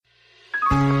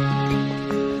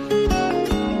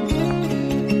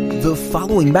The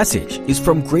following message is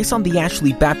from Grace on the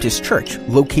Ashley Baptist Church,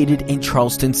 located in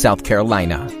Charleston, South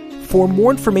Carolina. For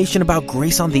more information about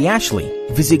Grace on the Ashley,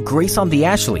 visit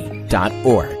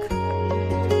graceontheashley.org.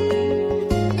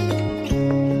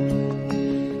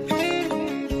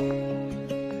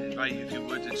 I invite you, if you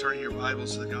would, to turn your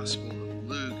Bibles to the Gospel of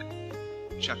Luke,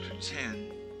 chapter 10.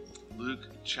 Luke,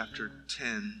 chapter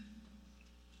 10.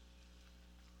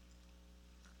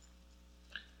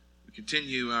 We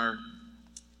continue our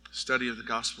study of the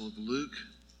Gospel of Luke,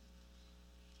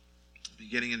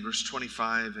 beginning in verse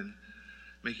 25 and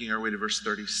making our way to verse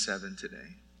 37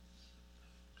 today.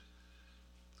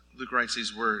 Luke writes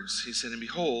these words. He said, "And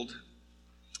behold,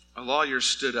 a lawyer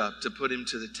stood up to put him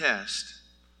to the test,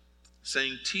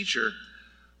 saying, 'Teacher,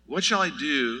 what shall I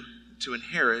do to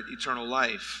inherit eternal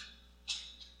life?'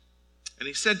 And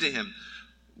he said to him,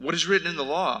 'What is written in the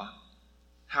law?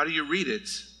 How do you read it?'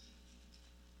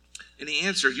 And he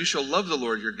answered, 'You shall love the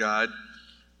Lord your God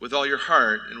with all your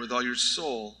heart and with all your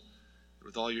soul and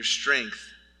with all your strength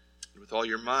and with all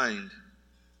your mind,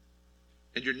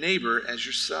 and your neighbor as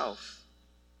yourself.'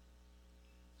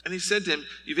 And he said to him,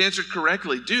 'You've answered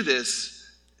correctly. Do this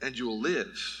and you will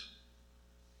live.'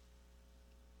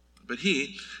 But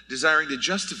he, desiring to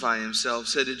justify himself,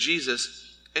 said to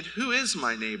Jesus, 'And who is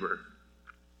my neighbor?'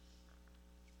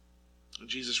 And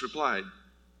Jesus replied,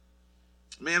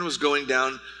 'A man was going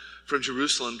down from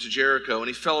Jerusalem to Jericho, and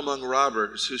he fell among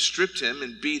robbers, who stripped him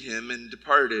and beat him and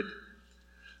departed,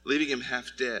 leaving him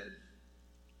half dead.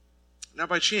 Now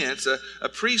by chance, a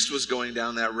priest was going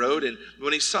down that road, and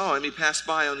when he saw him, he passed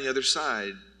by on the other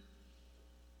side.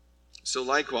 So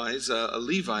likewise, a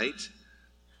Levite,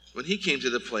 when he came to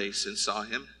the place and saw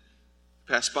him,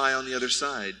 passed by on the other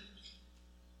side.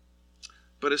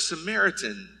 But a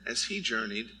Samaritan, as he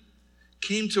journeyed,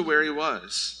 came to where he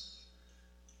was.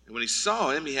 And when he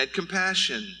saw him, he had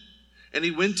compassion, and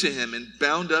he went to him and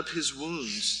bound up his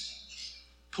wounds,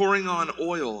 pouring on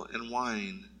oil and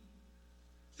wine.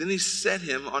 Then he set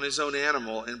him on his own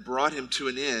animal and brought him to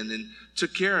an inn and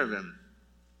took care of him.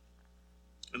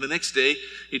 And the next day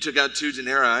he took out 2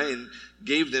 denarii and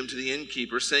gave them to the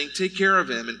innkeeper, saying, 'Take care of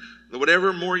him, and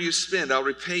whatever more you spend, I'll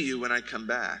repay you when I come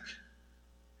back.'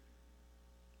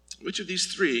 Which of these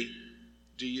 3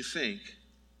 do you think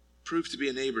proved to be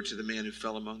a neighbor to the man who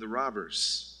fell among the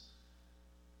robbers?"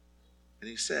 And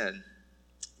he said,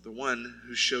 "The one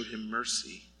who showed him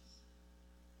mercy."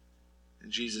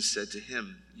 And Jesus said to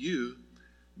him, "You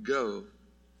go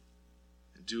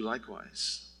and do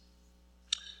likewise."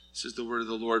 This is the word of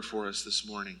the Lord for us this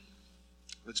morning.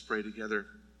 Let's pray together.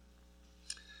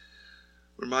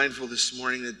 We're mindful this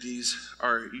morning that these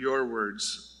are your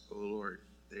words, O Lord.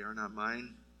 They are not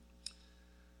mine.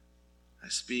 I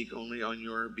speak only on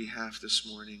your behalf this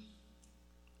morning.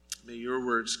 May your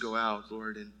words go out,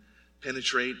 Lord, and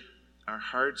penetrate our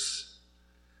hearts.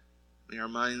 May our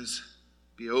minds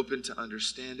be open to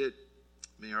understand it.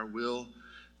 May our will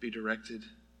be directed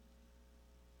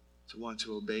to want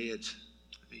to obey it.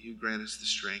 May you grant us the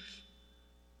strength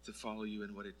to follow you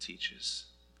in what it teaches.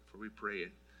 For we pray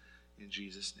it in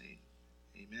Jesus' name.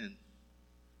 Amen.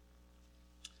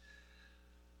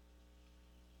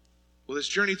 Well, this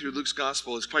journey through Luke's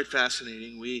gospel is quite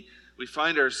fascinating. We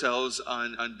find ourselves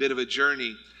on a bit of a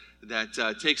journey that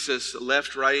takes us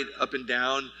left, right, up and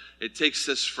down. It takes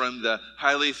us from the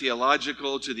highly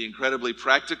theological to the incredibly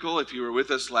practical. If you were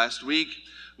with us last week,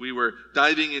 we were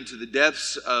diving into the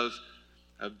depths of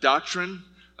doctrine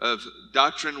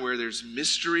where there's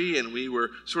mystery, and we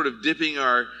were sort of dipping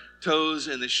our toes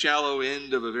in the shallow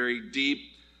end of a very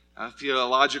deep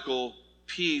theological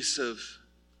piece of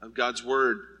God's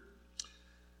Word.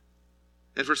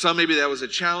 And for some, maybe that was a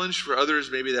challenge. For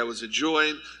others, maybe that was a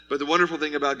joy. But the wonderful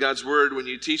thing about God's Word, when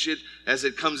you teach it, as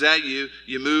it comes at you,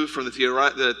 you move from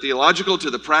the theological to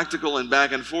the practical and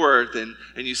back and forth, and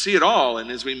you see it all.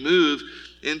 And as we move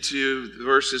into the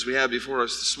verses we have before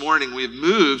us this morning, we have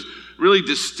moved really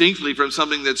distinctly from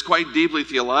something that's quite deeply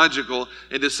theological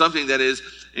into something that is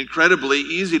incredibly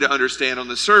easy to understand on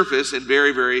the surface and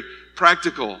very, very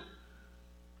practical.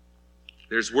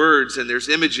 There's words and there's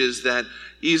images that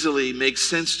easily make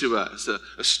sense to us.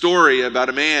 A story about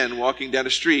a man walking down a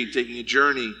street, taking a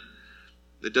journey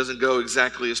that doesn't go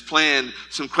exactly as planned.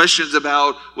 Some questions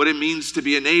about what it means to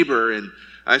be a neighbor. And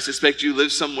I suspect you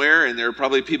live somewhere, and there are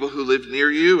probably people who live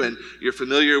near you, and you're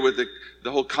familiar with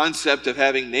the whole concept of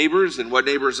having neighbors and what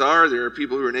neighbors are. There are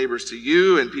people who are neighbors to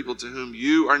you and people to whom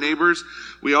you are neighbors.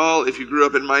 We all, if you grew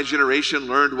up in my generation,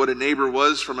 learned what a neighbor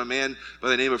was from a man by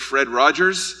the name of Fred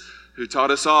Rogers, who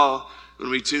taught us all when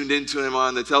we tuned into him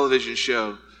on the television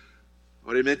show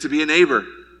what it meant to be a neighbor.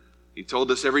 He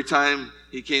told us every time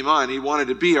he came on, he wanted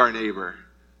to be our neighbor.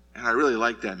 And I really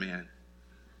liked that man.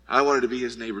 I wanted to be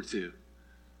his neighbor too.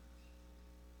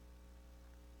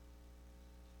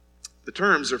 The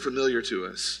terms are familiar to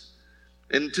us.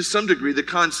 And to some degree, the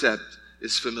concept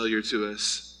is familiar to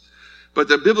us. But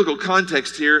the biblical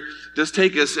context here does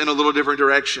take us in a little different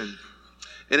direction.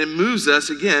 And it moves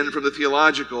us, again, from the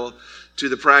theological to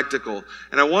the practical.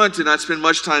 And I want to not spend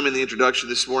much time in the introduction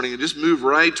this morning and just move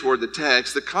right toward the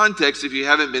text. The context, if you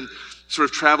haven't been sort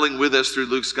of traveling with us through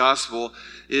Luke's gospel,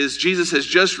 is Jesus has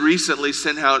just recently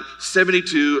sent out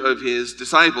 72 of his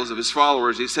disciples, of his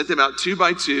followers. He sent them out 2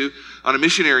 by 2 on a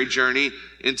missionary journey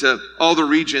into all the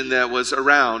region that was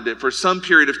around for some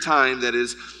period of time that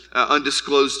is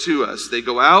undisclosed to us. They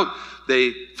go out,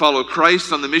 they follow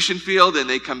Christ on the mission field, and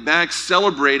they come back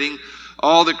celebrating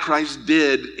all that Christ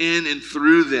did in and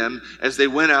through them as they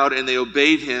went out and they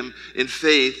obeyed him in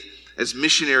faith as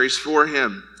missionaries for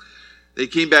him. They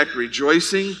came back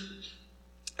rejoicing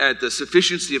at the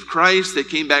sufficiency of Christ. They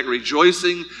came back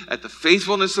rejoicing at the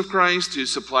faithfulness of Christ, who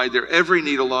supplied their every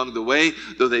need along the way,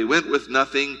 though they went with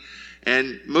nothing.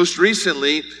 And most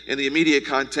recently, in the immediate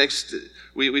context,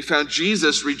 we found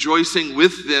Jesus rejoicing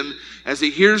with them as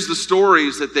he hears the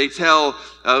stories that they tell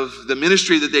of the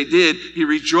ministry that they did. He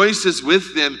rejoices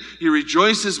with them. He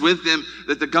rejoices with them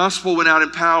that the gospel went out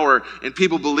in power and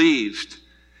people believed.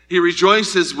 He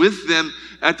rejoices with them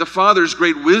at the Father's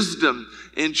great wisdom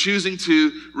in choosing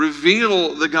to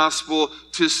reveal the gospel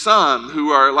to some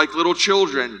who are like little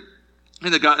children,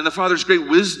 and the Father's great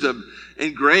wisdom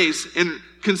and grace in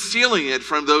concealing it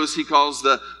from those he calls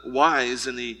the wise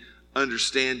and the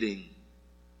understanding.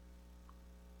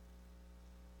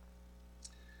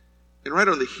 And right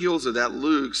on the heels of that,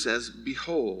 Luke says,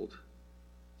 behold.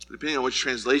 Depending on which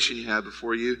translation you have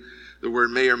before you, the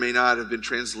word may or may not have been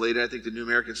translated. I think the New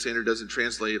American Standard doesn't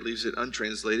translate. It leaves it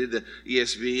untranslated. The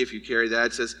ESV, if you carry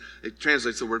that, it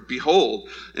translates the word behold.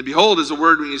 And behold is a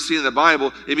word when you see in the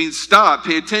Bible, it means stop,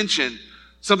 pay attention.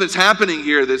 Something's happening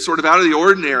here that's sort of out of the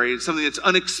ordinary. It's something that's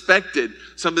unexpected,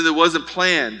 something that wasn't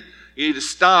planned. You need to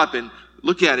stop and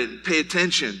look at it and pay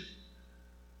attention.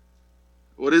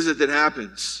 What is it that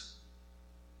happens?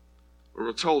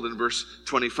 We're told in verse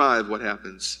 25 what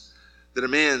happens. That a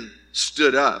man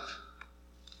stood up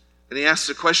and he asked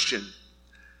a question.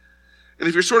 And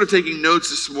if you're sort of taking notes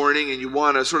this morning and you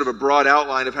want a sort of a broad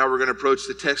outline of how we're going to approach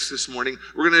the text this morning,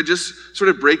 we're going to just sort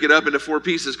of break it up into 4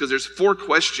 pieces because there's 4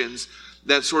 questions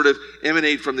that sort of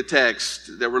emanate from the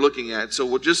text that we're looking at. So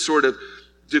we'll just sort of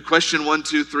do question 1,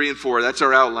 2, 3, and 4. That's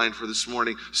our outline for this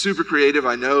morning. Super creative,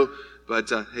 I know, but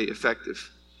hey, effective.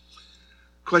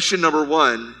 Question number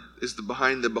 1 is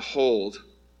behind the behold.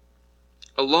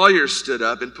 A lawyer stood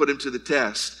up and put him to the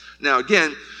test. Now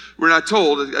again, we're not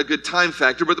told a good time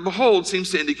factor, but the behold seems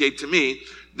to indicate to me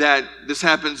that this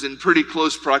happens in pretty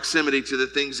close proximity to the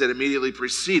things that immediately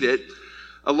precede it.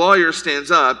 A lawyer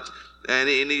stands up and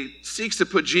he seeks to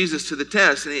put Jesus to the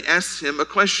test, and he asks him a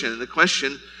question. And the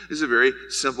question is a very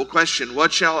simple question.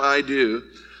 What shall I do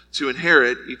to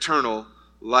inherit eternal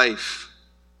life?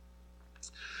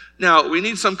 Now, we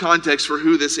need some context for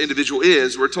who this individual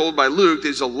is. We're told by Luke that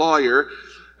he's a lawyer.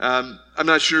 I'm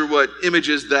not sure what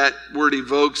images that word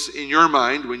evokes in your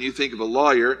mind when you think of a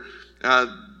lawyer.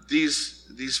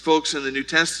 These folks in the New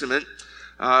Testament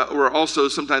were also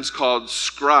sometimes called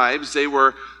scribes. They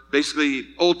were basically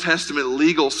Old Testament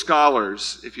legal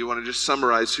scholars, if you want to just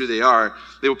summarize who they are.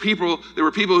 They were people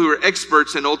who were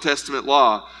experts in Old Testament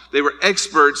law. They were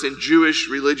experts in Jewish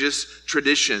religious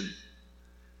tradition.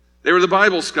 They were the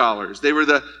Bible scholars. They were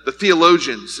the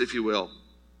theologians, if you will.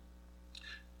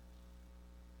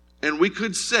 And we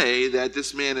could say that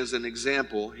this man is an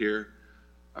example here,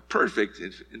 a perfect,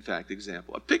 in fact,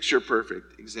 example, a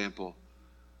picture-perfect example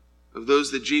of those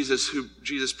that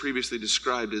Jesus previously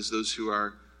described as those who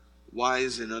are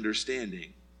wise and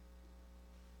understanding.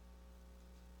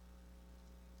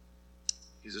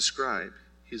 He's a scribe.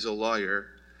 He's a lawyer.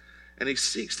 And he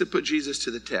seeks to put Jesus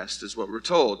to the test, is what we're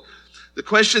told. The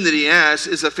question that he asks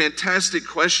is a fantastic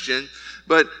question,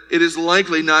 but it is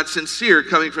likely not sincere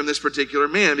coming from this particular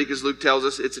man because Luke tells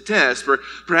us it's a test.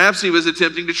 Perhaps he was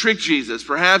attempting to trick Jesus.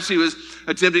 Perhaps he was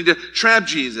attempting to trap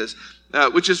Jesus,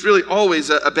 which is really always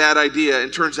a bad idea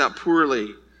and turns out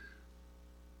poorly.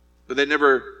 But they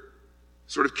never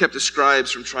sort of kept the scribes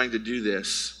from trying to do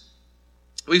this.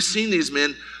 We've seen these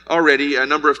men already a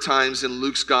number of times in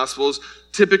Luke's Gospels,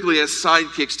 typically as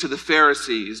sidekicks to the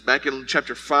Pharisees. Back in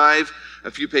chapter 5,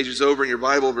 a few pages over in your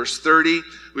Bible, verse 30,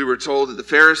 we were told that the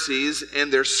Pharisees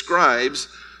and their scribes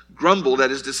grumbled at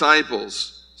his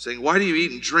disciples, saying, "Why do you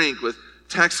eat and drink with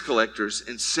tax collectors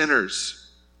and sinners?"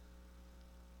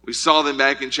 We saw them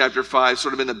back in chapter 5,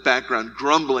 sort of in the background,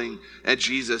 grumbling at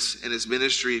Jesus and his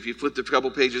ministry. If you flip a couple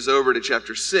pages over to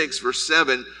chapter 6, verse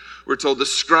 7, we're told the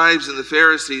scribes and the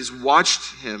Pharisees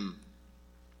watched him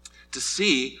to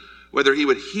see whether he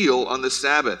would heal on the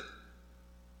Sabbath,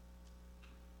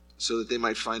 so that they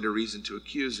might find a reason to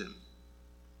accuse him.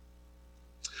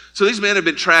 So these men have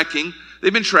been tracking.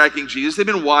 They've been tracking Jesus. They've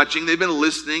been watching. They've been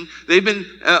listening. They've been,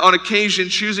 on occasion,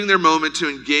 choosing their moment to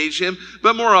engage him,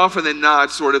 but more often than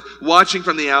not, sort of watching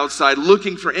from the outside,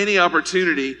 looking for any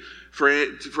opportunity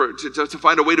to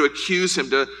find a way to accuse him,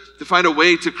 to find a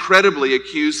way to credibly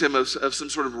accuse him of some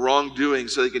sort of wrongdoing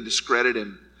so they can discredit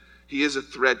him. He is a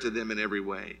threat to them in every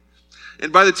way.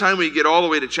 And by the time we get all the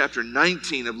way to chapter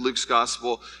 19 of Luke's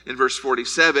gospel, in verse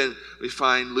 47, we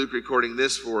find Luke recording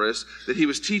this for us, that he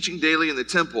was teaching daily in the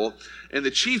temple, and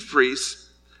the chief priests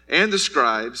and the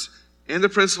scribes and the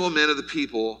principal men of the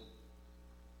people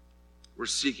were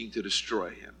seeking to destroy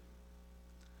him.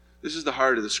 This is the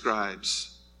heart of the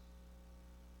scribes.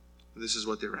 This is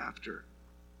what they're after.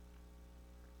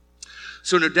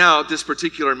 So no doubt this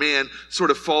particular man sort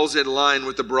of falls in line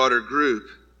with the broader group.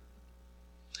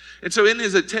 And so in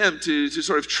his attempt to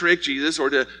sort of trick Jesus or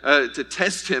to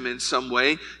test him in some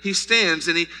way, he stands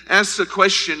and he asks a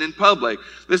question in public.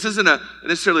 This isn't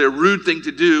necessarily a rude thing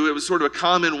to do. It was sort of a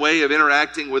common way of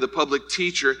interacting with a public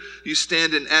teacher. You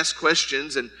stand and ask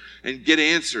questions and get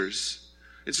answers.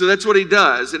 And so that's what he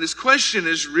does. And his question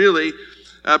is really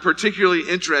particularly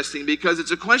interesting because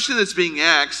it's a question that's being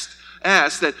asked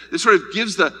that sort of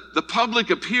gives the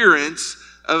public appearance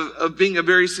of being a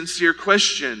very sincere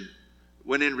question,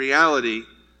 when in reality,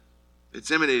 it's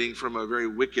emanating from a very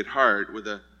wicked heart with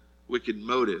a wicked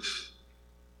motive.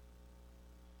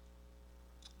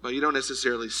 But you don't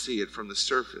necessarily see it from the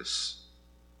surface.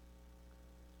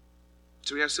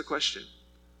 So he asks the question,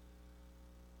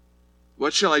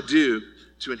 what shall I do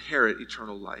to inherit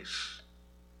eternal life?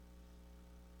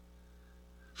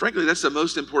 Frankly, that's the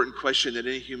most important question that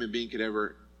any human being could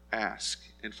ever ask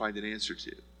and find an answer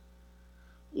to.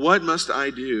 What must I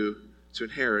do to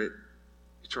inherit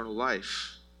eternal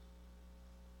life?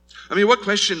 I mean, what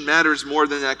question matters more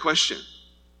than that question?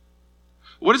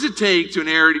 What does it take to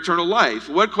inherit eternal life?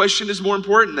 What question is more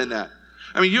important than that?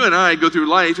 I mean, you and I go through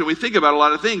life and we think about a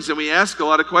lot of things and we ask a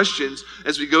lot of questions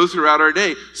as we go throughout our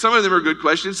day. Some of them are good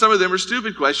questions, some of them are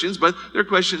stupid questions, but they're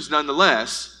questions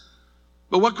nonetheless.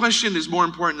 But what question is more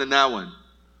important than that one?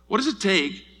 What does it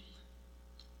take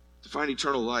to find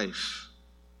eternal life?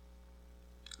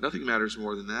 Nothing matters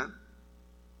more than that.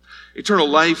 Eternal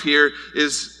life here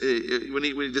is,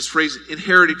 when this phrase,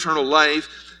 inherit eternal life,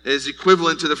 is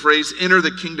equivalent to the phrase, enter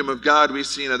the kingdom of God we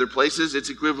see in other places. It's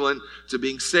equivalent to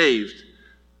being saved.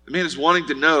 The man is wanting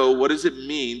to know, what does it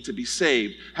mean to be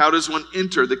saved? How does one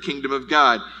enter the kingdom of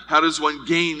God? How does one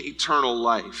gain eternal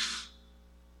life?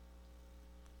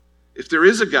 If there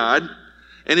is a God,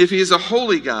 and if he is a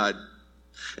holy God,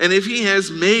 and if he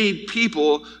has made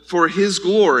people for his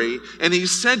glory, and he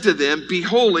said to them, be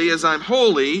holy as I'm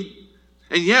holy,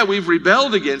 and yet we've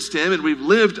rebelled against him and we've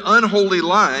lived unholy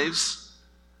lives.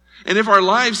 And if our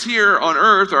lives here on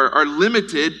earth are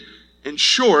limited and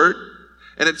short,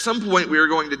 and at some point we are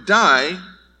going to die,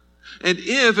 and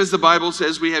if, as the Bible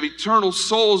says, we have eternal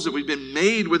souls, that we've been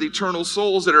made with eternal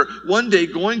souls that are one day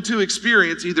going to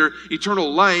experience either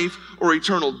eternal life or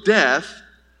eternal death,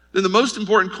 then the most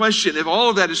important question, if all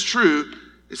of that is true,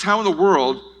 is how in the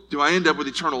world do I end up with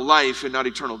eternal life and not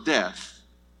eternal death?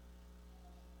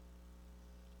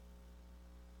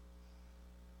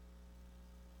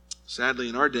 Sadly,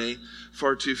 in our day,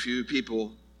 far too few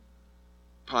people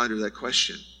ponder that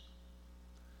question.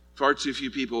 Far too few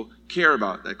people care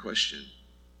about that question.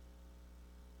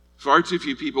 Far too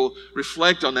few people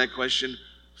reflect on that question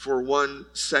for 1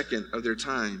 second of their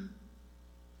time.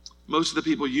 Most of the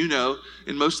people you know,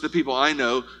 and most of the people I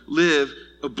know, live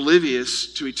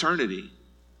oblivious to eternity.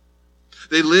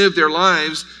 They live their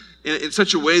lives in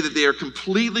such a way that they are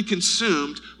completely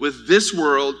consumed with this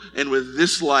world and with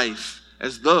this life,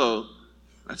 as though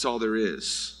that's all there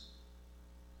is.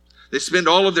 They spend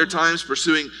all of their times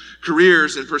pursuing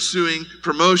careers and pursuing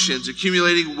promotions,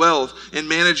 accumulating wealth and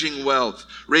managing wealth,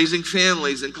 raising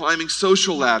families and climbing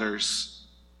social ladders.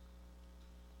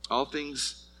 All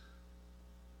things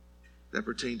that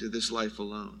pertain to this life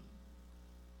alone.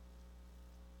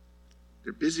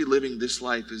 They're busy living this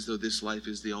life as though this life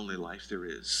is the only life there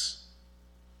is.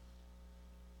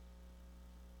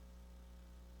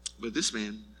 But this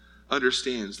man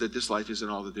understands that this life isn't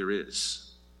all that there is.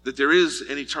 That there is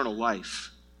an eternal life.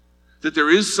 That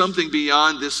there is something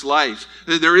beyond this life.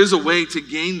 That there is a way to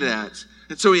gain that.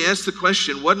 And so he asks the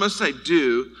question, what must I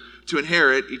do to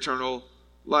inherit eternal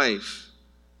life?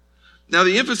 Now,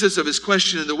 the emphasis of his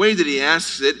question and the way that he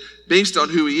asks it, based on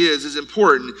who he is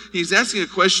important. He's asking a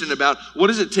question about what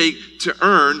does it take to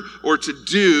earn or to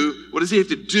do, what does he have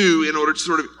to do in order to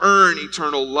sort of earn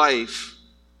eternal life?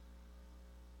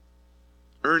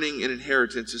 Earning an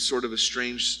inheritance is sort of a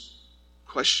strange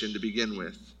question to begin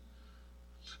with.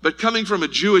 But coming from a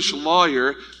Jewish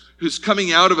lawyer who's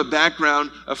coming out of a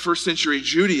background of first century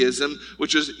Judaism,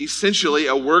 which is essentially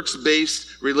a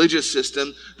works-based religious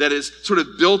system that is sort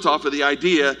of built off of the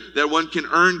idea that one can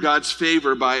earn God's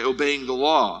favor by obeying the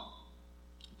law.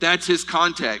 That's his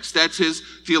context. That's his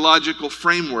theological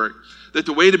framework. That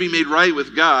the way to be made right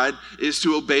with God is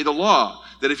to obey the law.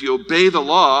 That if you obey the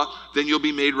law, then you'll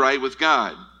be made right with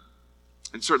God.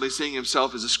 And certainly seeing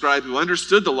himself as a scribe who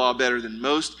understood the law better than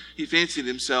most, he fancied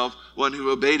himself one who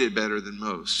obeyed it better than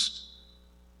most.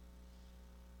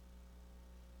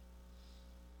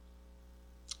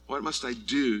 What must I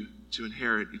do to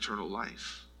inherit eternal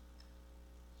life?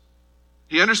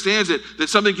 He understands that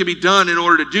something can be done in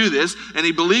order to do this, and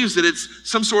he believes that it's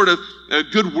some sort of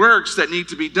good works that need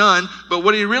to be done. But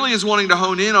what he really is wanting to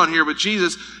hone in on here with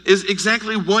Jesus is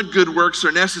exactly what good works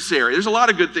are necessary. There's a lot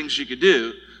of good things you could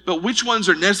do, but which ones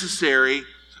are necessary?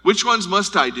 Which ones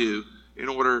must I do in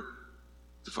order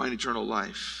to find eternal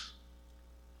life?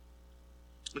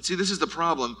 And see, this is the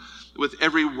problem with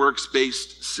every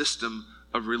works-based system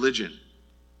of religion.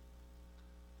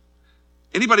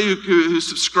 Anybody who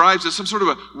subscribes to some sort of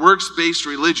a works-based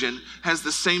religion has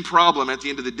the same problem at the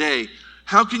end of the day.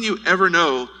 How can you ever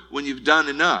know when you've done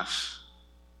enough?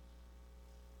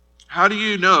 How do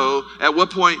you know at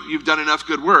what point you've done enough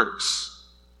good works?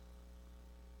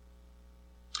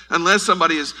 Unless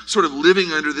somebody is sort of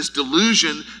living under this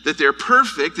delusion that they're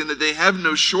perfect and that they have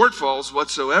no shortfalls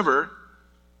whatsoever,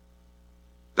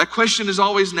 that question is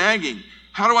always nagging.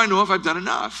 How do I know if I've done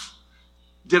enough?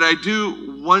 Did I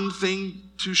do one thing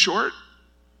too short?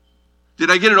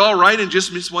 Did I get it all right and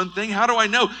just miss one thing? How do I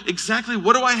know? Exactly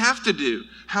what do I have to do?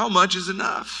 How much is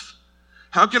enough?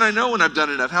 How can I know when I've done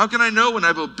enough? How can I know when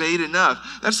I've obeyed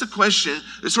enough? That's the question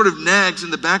that sort of nags in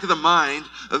the back of the mind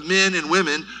of men and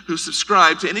women who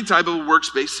subscribe to any type of a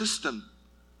works-based system.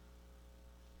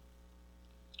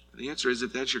 The answer is,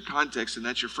 if that's your context and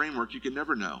that's your framework, you can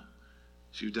never know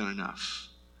if you've done enough.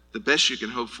 The best you can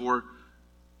hope for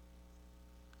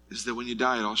is that when you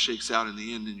die, it all shakes out in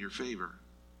the end in your favor.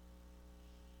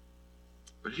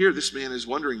 But here, this man is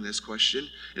wondering this question,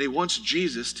 and he wants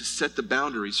Jesus to set the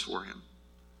boundaries for him.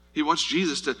 He wants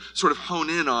Jesus to sort of hone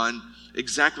in on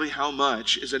exactly how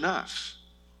much is enough.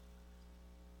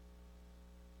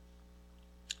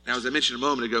 Now, as I mentioned a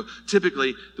moment ago,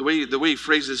 typically, the way he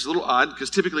phrases this is a little odd, because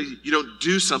typically you don't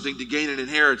do something to gain an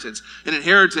inheritance. An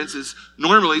inheritance is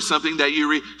normally something that you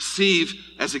receive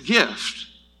as a gift,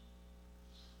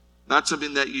 not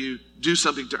something that you do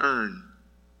something to earn.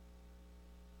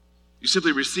 You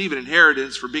simply receive an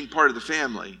inheritance for being part of the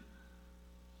family.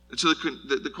 And so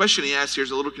the question he asks here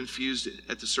is a little confused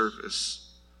at the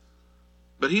surface.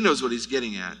 But he knows what he's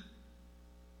getting at.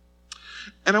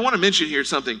 And I want to mention here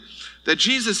something, that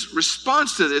Jesus'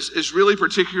 response to this is really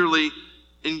particularly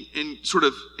in sort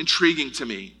of intriguing to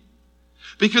me.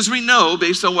 Because we know,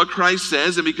 based on what Christ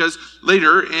says, and because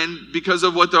later, and because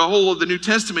of what the whole of the New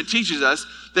Testament teaches us,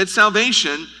 that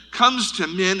salvation comes to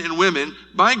men and women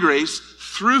by grace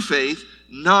through faith,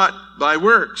 not by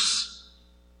works.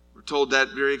 We're told that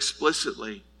very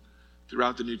explicitly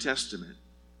throughout the New Testament.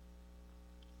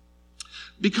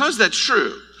 Because that's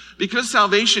true, because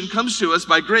salvation comes to us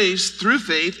by grace through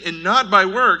faith and not by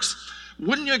works,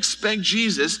 wouldn't you expect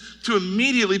Jesus to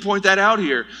immediately point that out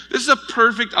here? This is a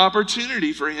perfect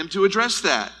opportunity for him to address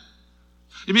that.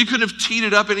 I mean, you couldn't have teed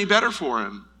it up any better for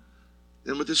him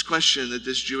than with this question that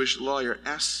this Jewish lawyer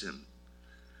asks him.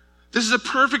 This is a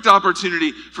perfect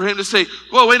opportunity for him to say,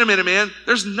 well, wait a minute, man.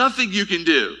 There's nothing you can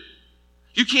do.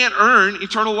 You can't earn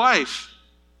eternal life.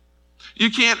 You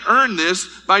can't earn this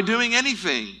by doing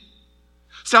anything.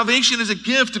 Salvation is a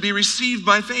gift to be received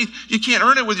by faith. You can't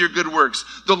earn it with your good works.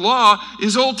 The law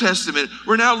is Old Testament.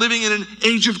 We're now living in an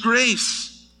age of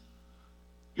grace.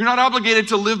 You're not obligated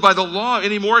to live by the law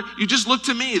anymore. You just look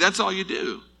to me. That's all you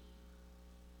do.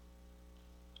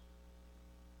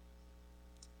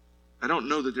 I don't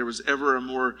know that there was ever a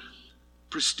more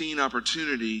pristine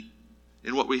opportunity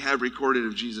in what we have recorded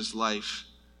of Jesus' life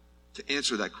to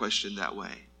answer that question that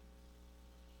way.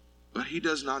 But he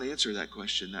does not answer that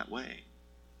question that way.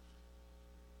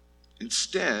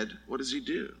 Instead, what does he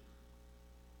do?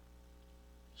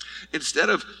 Instead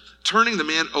of turning the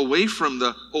man away from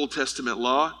the Old Testament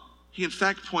law, he in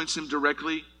fact points him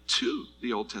directly to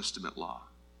the Old Testament law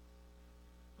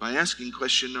by asking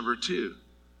question number 2.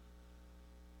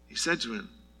 He said to him,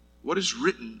 What is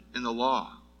written in the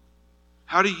law?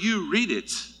 How do you read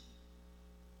it?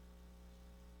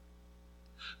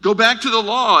 Go back to the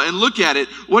law and look at it.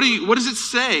 What does it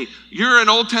say? You're an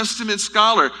Old Testament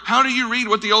scholar. How do you read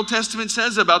what the Old Testament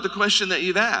says about the question that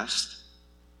you've asked?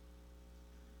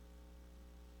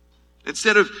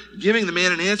 Instead of giving the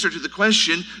man an answer to the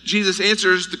question, Jesus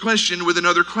answers the question with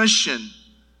another question.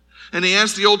 And he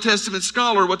asks the Old Testament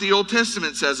scholar what the Old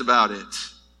Testament says about it.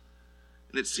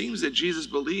 And it seems that Jesus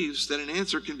believes that an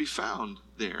answer can be found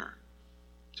there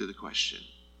to the question.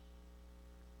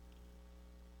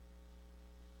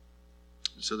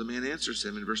 So the man answers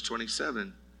him in verse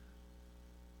 27.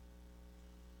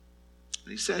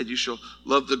 And he said, you shall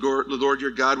love the Lord your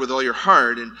God with all your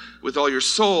heart and with all your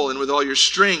soul and with all your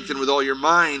strength and with all your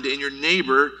mind, and your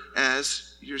neighbor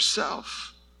as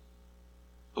yourself.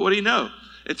 But what do you know?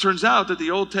 It turns out that the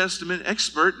Old Testament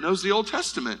expert knows the Old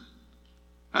Testament.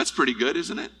 That's pretty good,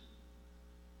 isn't it?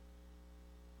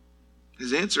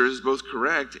 His answer is both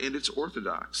correct and it's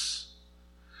orthodox.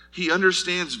 He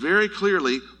understands very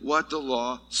clearly what the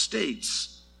law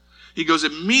states. He goes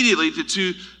immediately to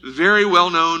two very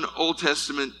well-known Old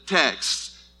Testament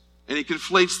texts, and he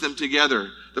conflates them together.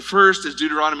 The first is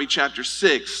Deuteronomy chapter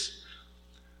 6.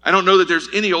 I don't know that there's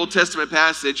any Old Testament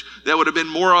passage that would have been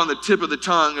more on the tip of the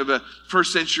tongue of a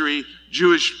first century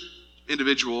Jewish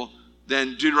individual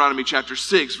than Deuteronomy chapter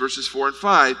 6, verses 4 and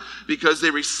 5, because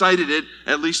they recited it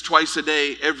at least twice a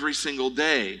day, every single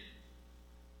day.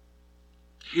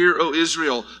 Hear, O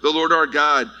Israel, the Lord our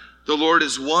God, the Lord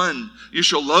is one. You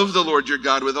shall love the Lord your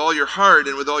God with all your heart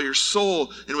and with all your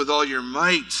soul and with all your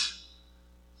might.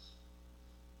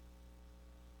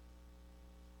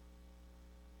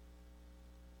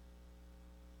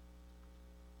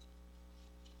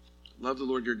 Love the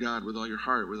Lord your God with all your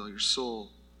heart, with all your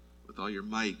soul, with all your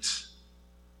might.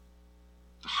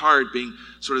 The heart being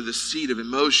sort of the seat of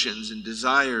emotions and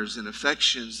desires and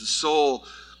affections. The soul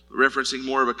referencing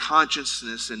more of a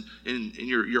consciousness and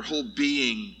your whole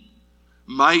being.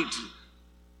 Might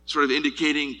sort of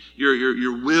indicating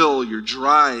your will, your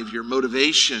drive, your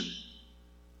motivation.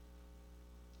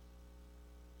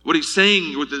 What he's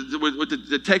saying, what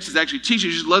the text is actually teaching,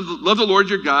 is just love the Lord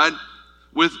your God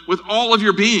with all of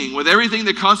your being, with everything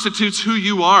that constitutes who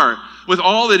you are, with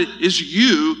all that is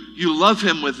you love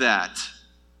him with that.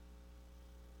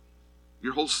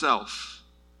 Your whole self.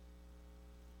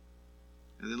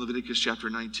 And then Leviticus chapter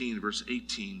 19, verse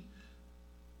 18,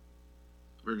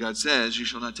 where God says, you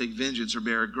shall not take vengeance or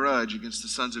bear a grudge against the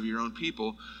sons of your own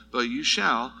people, but you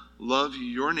shall love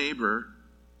your neighbor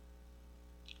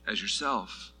as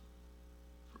yourself.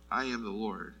 For I am the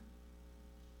Lord.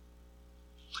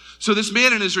 So this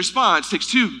man in his response takes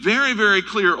two very, very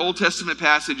clear Old Testament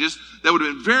passages that would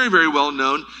have been very, very well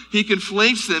known. He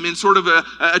conflates them in sort of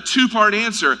a two-part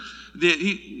answer.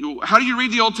 How do you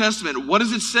read the Old Testament? What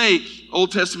does it say,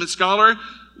 Old Testament scholar?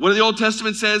 What the Old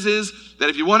Testament says is that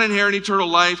if you want to inherit eternal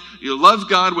life, you love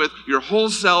God with your whole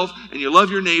self and you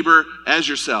love your neighbor as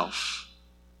yourself.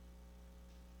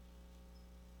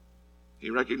 He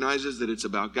recognizes that it's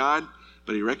about God,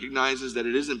 but he recognizes that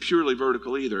it isn't purely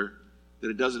vertical either, that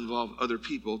it does involve other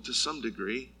people to some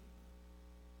degree.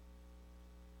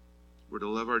 We're to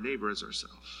love our neighbor as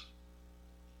ourselves.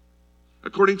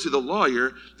 According to the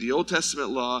lawyer, the Old Testament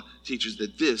law teaches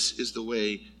that this is the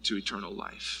way to eternal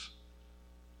life.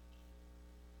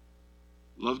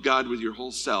 Love God with your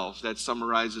whole self. That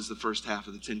summarizes the first half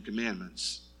of the Ten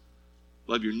Commandments.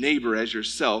 Love your neighbor as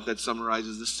yourself. That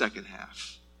summarizes the second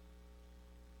half.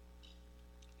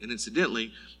 And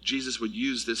incidentally, Jesus would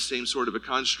use this same sort of a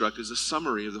construct as a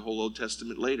summary of the whole Old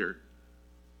Testament later.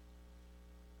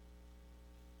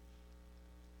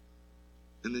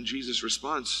 And then Jesus'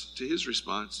 response to his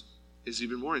response is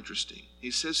even more interesting.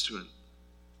 He says to him,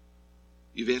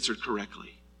 you've answered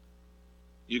correctly.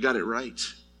 You got it right.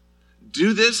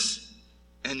 Do this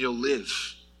and you'll live.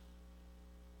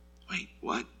 Wait,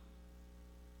 what?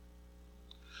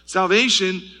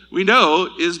 Salvation, we know,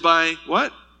 is by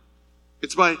what?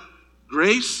 It's by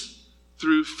grace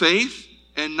through faith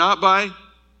and not by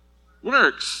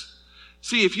works.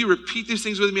 See, if you repeat these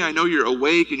things with me, I know you're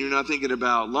awake and you're not thinking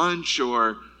about lunch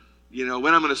or, when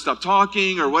I'm going to stop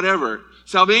talking or whatever.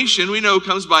 Salvation, we know,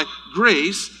 comes by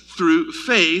grace through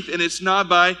faith, and it's not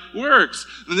by works.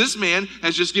 And this man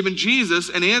has just given Jesus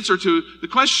an answer to the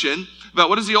question about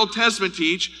what does the Old Testament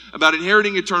teach about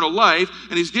inheriting eternal life,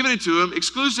 and he's given it to him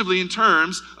exclusively in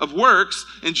terms of works,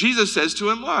 and Jesus says to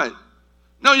him what?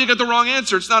 No, you got the wrong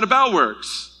answer. It's not about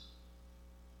works.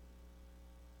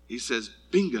 He says,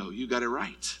 bingo, you got it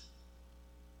right.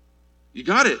 You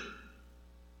got it.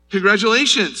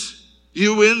 Congratulations.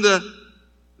 You win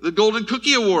the Golden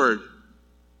Cookie Award.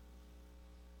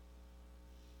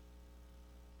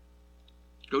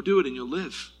 Go do it and you'll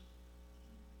live.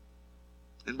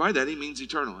 And by that, he means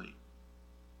eternally.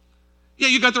 Yeah,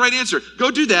 you got the right answer.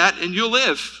 Go do that and you'll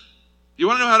live. You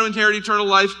want to know how to inherit eternal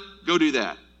life? Go do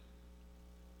that.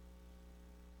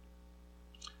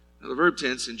 Now, the verb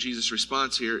tense in Jesus'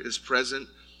 response here is present.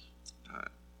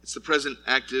 It's the present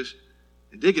active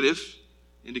indicative,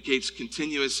 indicates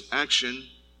continuous action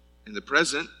in the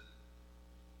present.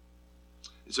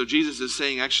 And so Jesus is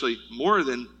saying actually more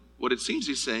than what it seems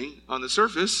he's saying on the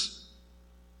surface.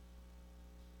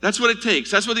 That's what it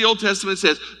takes. That's what the Old Testament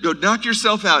says. Go knock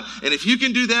yourself out. And if you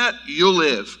can do that, you'll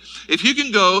live. If you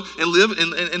can go and live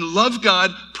and love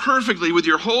God perfectly with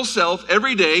your whole self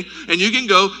every day, and you can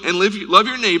go and love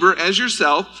your neighbor as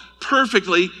yourself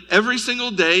perfectly every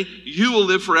single day, you will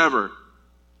live forever.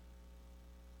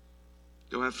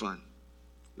 Go have fun.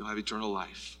 You'll have eternal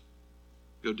life.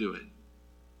 Go do it.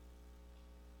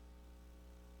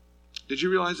 Did you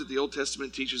realize that the Old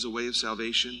Testament teaches a way of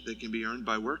salvation that can be earned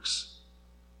by works?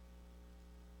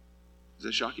 Is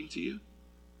that shocking to you?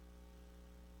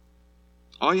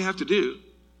 All you have to do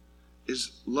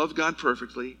is love God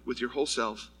perfectly with your whole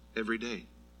self every day.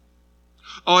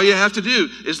 All you have to do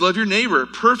is love your neighbor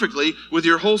perfectly with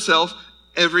your whole self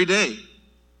every day.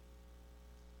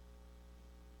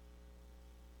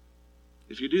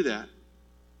 If you do that,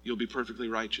 you'll be perfectly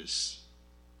righteous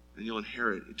and you'll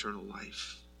inherit eternal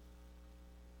life.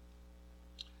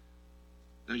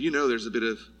 Now, you know there's a bit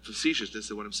of facetiousness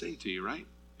in what I'm saying to you, right?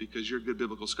 Because you're good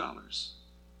biblical scholars.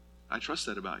 I trust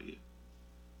that about you.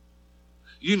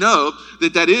 You know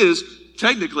that that is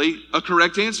technically a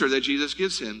correct answer that Jesus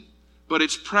gives him, but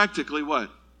it's practically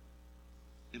what?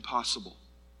 Impossible.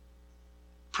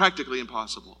 Practically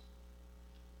impossible.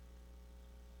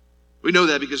 We know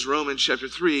that because Romans chapter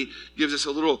 3 gives us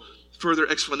a little further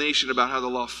explanation about how the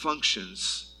law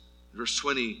functions. Verse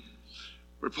 20,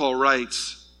 where Paul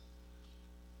writes,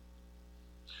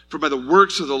 "For by the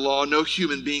works of the law, no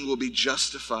human being will be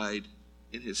justified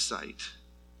in his sight,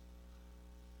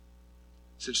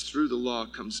 since through the law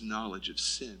comes knowledge of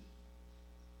sin."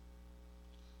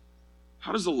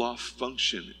 How does the law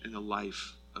function in the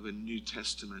life of a New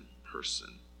Testament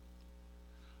person?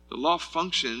 The law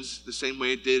functions the same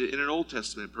way it did in an Old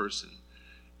Testament person.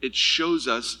 It shows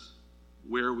us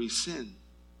where we sin.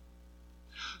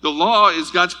 The law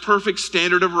is God's perfect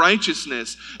standard of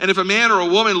righteousness. And if a man or a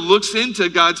woman looks into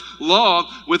God's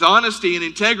law with honesty and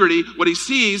integrity, what he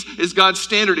sees is God's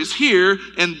standard is here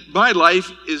and my life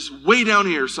is way down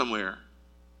here somewhere.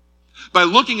 By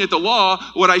looking at the law,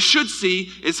 what I should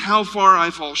see is how far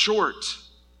I fall short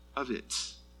of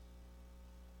it.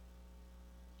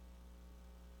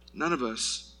 None of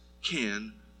us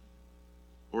can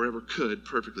or ever could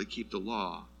perfectly keep the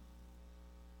law.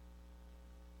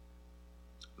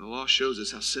 The law shows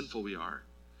us how sinful we are.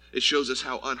 It shows us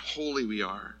how unholy we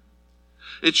are.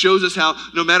 It shows us how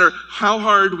no matter how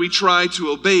hard we try to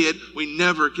obey it, we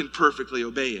never can perfectly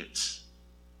obey it.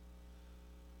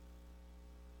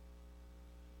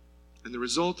 And the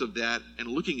result of that and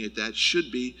looking at that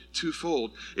should be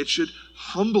twofold. It should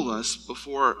humble us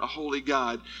before a holy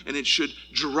God, and it should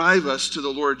drive us to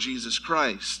the Lord Jesus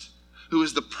Christ, who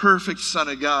is the perfect Son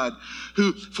of God,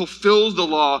 who fulfilled the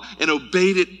law and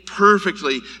obeyed it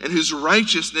perfectly, and whose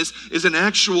righteousness is an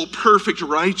actual perfect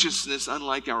righteousness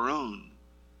unlike our own.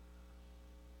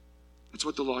 That's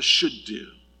what the law should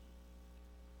do.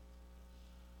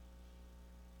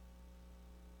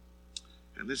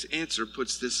 And this answer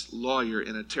puts this lawyer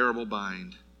in a terrible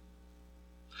bind.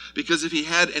 Because if he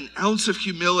had an ounce of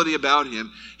humility about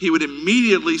him, he would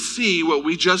immediately see what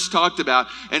we just talked about,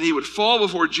 and he would fall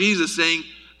before Jesus saying,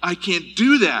 "I can't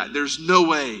do that. There's no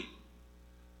way.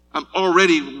 I'm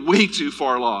already way too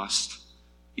far lost,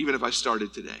 even if I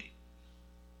started today."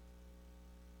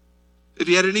 If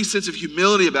he had any sense of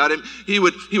humility about him, he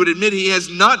would admit he has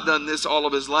not done this all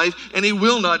of his life, and he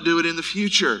will not do it in the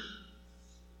future.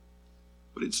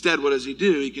 But instead, what does he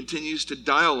do? He continues to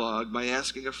dialogue by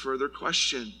asking a further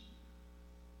question.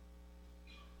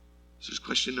 This is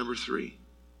question number 3.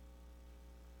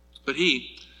 But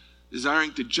he,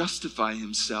 desiring to justify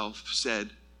himself,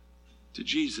 said to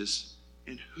Jesus,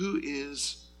 "And who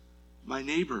is my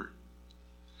neighbor?"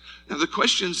 Now the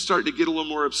questions start to get a little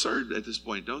more absurd at this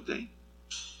point, don't they?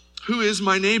 Who is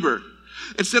my neighbor?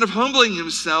 Instead of humbling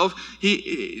himself,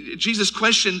 Jesus'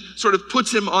 question sort of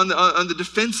puts him on the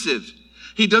defensive.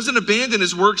 He doesn't abandon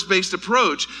his works-based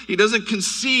approach. He doesn't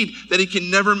concede that he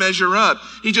can never measure up.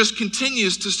 He just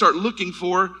continues to start looking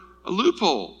for a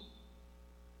loophole.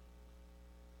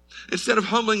 Instead of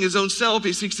humbling his own self,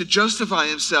 he seeks to justify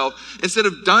himself. Instead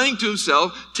of dying to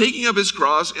himself, taking up his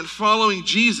cross, and following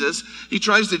Jesus, he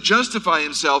tries to justify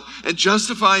himself and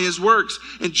justify his works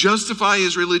and justify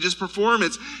his religious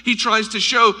performance. He tries to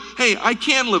show, hey, I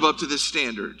can live up to this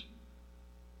standard.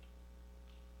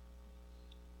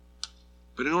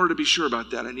 But in order to be sure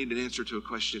about that, I need an answer to a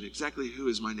question. Exactly who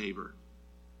is my neighbor?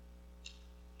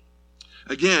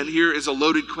 Again, here is a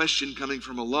loaded question coming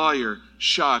from a lawyer.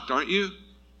 Shocked, aren't you?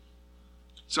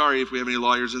 Sorry if we have any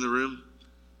lawyers in the room.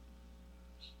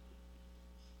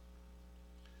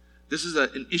 This is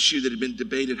an issue that had been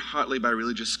debated hotly by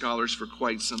religious scholars for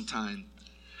quite some time.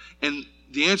 And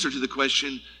the answer to the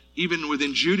question, even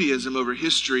within Judaism over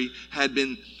history, had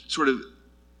been sort of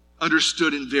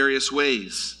understood in various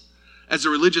ways. As a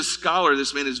religious scholar,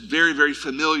 this man is very, very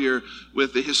familiar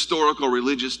with the historical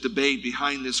religious debate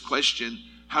behind this question.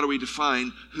 How do we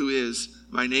define who is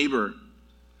my neighbor?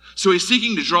 So he's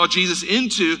seeking to draw Jesus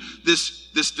into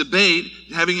this debate,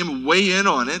 having him weigh in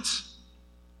on it.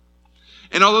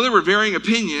 And although there were varying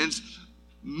opinions,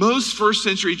 most first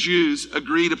century Jews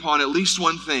agreed upon at least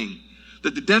one thing,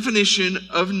 that the definition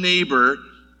of neighbor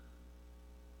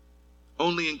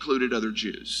only included other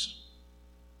Jews.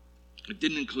 It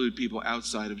didn't include people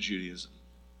outside of Judaism.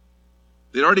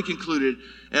 They'd already concluded,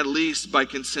 at least by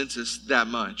consensus, that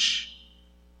much.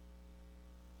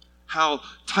 How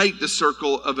tight the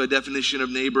circle of a definition of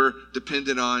neighbor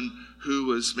depended on who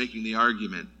was making the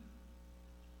argument.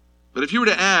 But if you were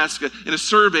to ask in a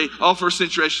survey all first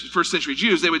century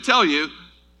Jews, they would tell you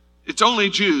it's only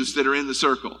Jews that are in the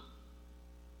circle.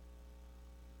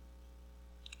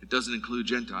 It doesn't include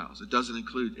Gentiles. It doesn't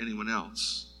include anyone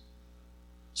else.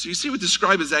 So you see what the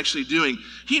scribe is actually doing.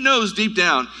 He knows deep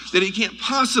down that he can't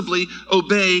possibly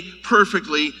obey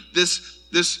perfectly this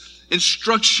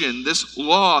instruction, this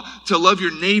law to love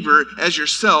your neighbor as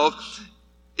yourself,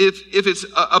 if it's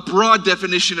a broad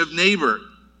definition of neighbor.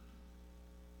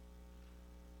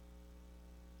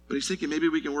 But he's thinking maybe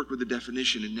we can work with the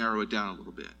definition and narrow it down a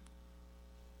little bit.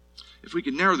 If we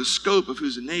can narrow the scope of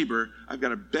who's a neighbor, I've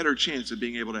got a better chance of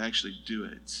being able to actually do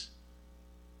it.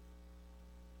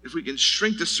 If we can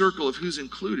shrink the circle of who's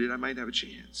included, I might have a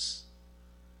chance.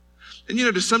 And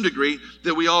to some degree,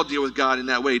 that we all deal with God in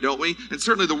that way, don't we? And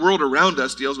certainly the world around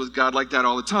us deals with God like that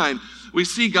all the time. We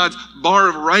see God's bar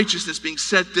of righteousness being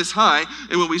set this high,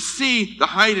 and when we see the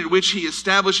height at which he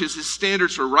establishes his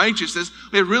standards for righteousness,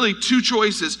 we have really two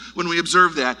choices when we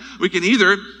observe that. We can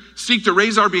either seek to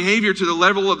raise our behavior to the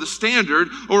level of the standard,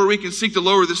 or we can seek to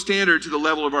lower the standard to the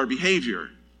level of our behavior.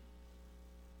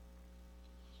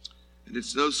 And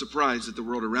it's no surprise that the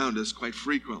world around us quite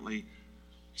frequently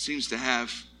seems to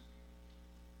have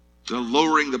the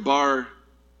lowering the bar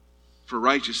for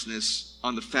righteousness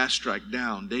on the fast track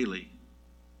down daily.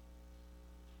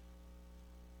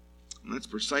 And that's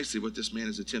precisely what this man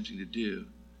is attempting to do.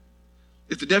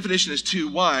 If the definition is too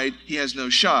wide, he has no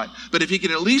shot. But if he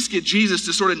can at least get Jesus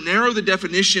to sort of narrow the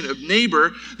definition of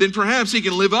neighbor, then perhaps he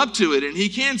can live up to it. And he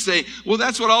can say, well,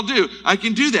 that's what I'll do. I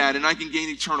can do that and I can gain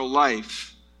eternal life.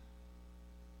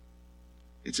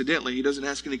 Incidentally, he doesn't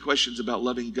ask any questions about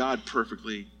loving God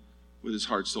perfectly with his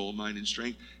heart, soul, mind, and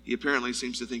strength. He apparently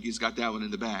seems to think he's got that one in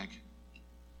the bag.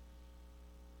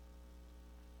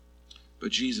 But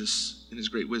Jesus, in his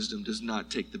great wisdom, does not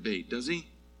take the bait, does he?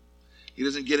 He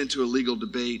doesn't get into a legal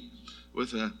debate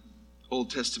with an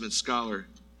Old Testament scholar.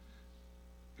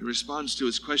 He responds to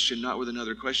his question not with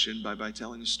another question, by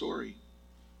telling a story.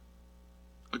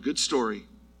 A good story.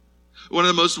 One of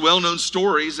the most well-known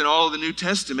stories in all of the New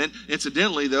Testament.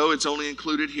 Incidentally, though, it's only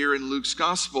included here in Luke's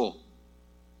gospel.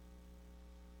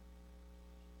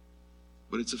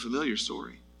 But it's a familiar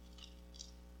story.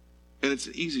 And it's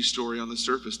an easy story on the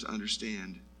surface to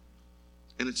understand.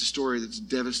 And it's a story that's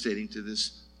devastating to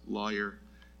this lawyer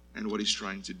and what he's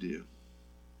trying to do.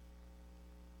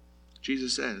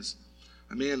 Jesus says,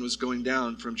 a man was going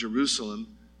down from Jerusalem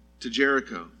to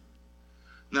Jericho.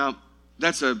 Now,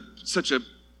 that's such a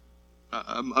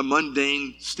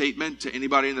mundane statement to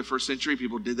anybody in the first century.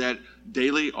 People did that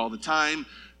daily, all the time.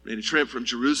 Made a trip from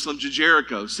Jerusalem to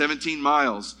Jericho, 17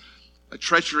 miles. A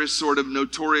treacherous, sort of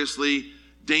notoriously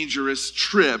dangerous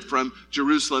trip from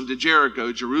Jerusalem to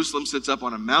Jericho. Jerusalem sits up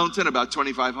on a mountain about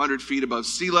 2,500 feet above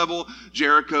sea level.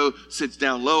 Jericho sits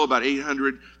down low about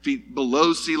 800 feet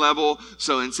below sea level.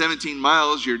 So in 17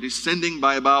 miles, you're descending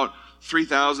by about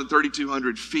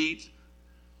 3,200 feet.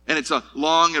 And it's a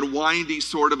long and windy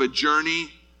sort of a journey.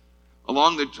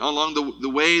 Along the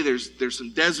way, there's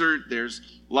some desert, there's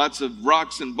lots of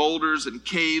rocks and boulders and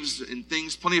caves and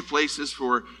things, plenty of places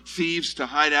for thieves to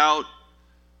hide out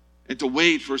and to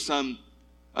wait for some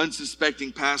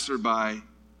unsuspecting passerby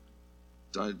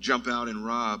jump out and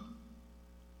rob.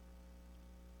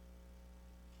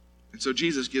 And so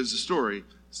Jesus gives the story.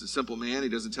 It's a simple man. He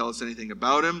doesn't tell us anything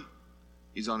about him.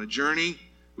 He's on a journey.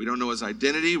 We don't know his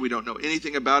identity. We don't know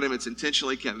anything about him. It's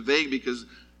intentionally kept vague because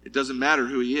it doesn't matter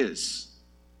who he is.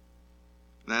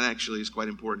 And that actually is quite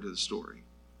important to the story.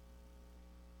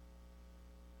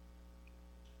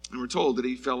 And we're told that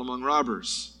he fell among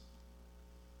robbers.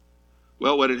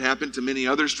 Well, what had happened to many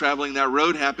others traveling that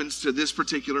road happens to this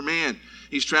particular man.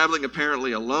 He's traveling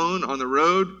apparently alone on the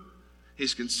road.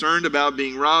 He's concerned about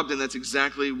being robbed, and that's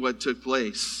exactly what took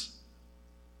place.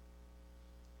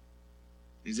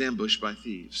 He's ambushed by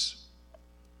thieves.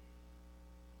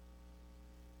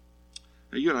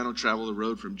 Now, you and I don't travel the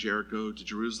road from Jericho to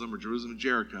Jerusalem or Jerusalem to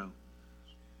Jericho.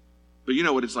 But you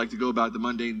know what it's like to go about the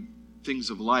mundane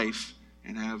things of life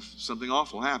and have something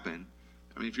awful happen.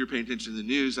 I mean, if you're paying attention to the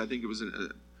news, I think it was a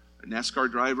NASCAR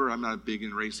driver. I'm not big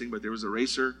in racing, but there was a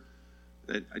racer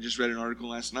that I just read an article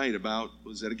last night about,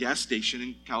 was at a gas station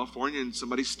in California, and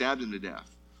somebody stabbed him to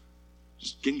death.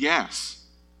 Just getting gas.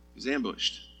 He was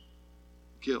ambushed.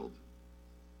 Killed.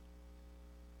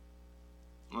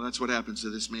 Well, that's what happens to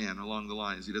this man along the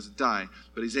lines. He doesn't die,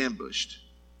 but he's ambushed.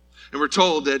 And we're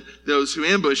told that those who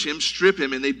ambush him strip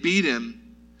him and they beat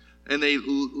him and they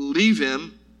leave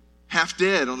him half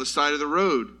dead on the side of the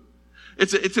road.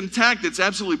 It's an attack that's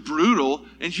absolutely brutal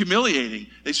and humiliating.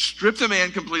 They strip the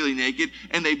man completely naked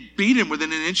and they beat him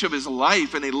within an inch of his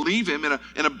life and they leave him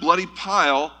in a bloody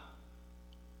pile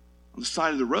on the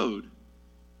side of the road.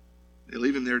 They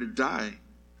leave him there to die.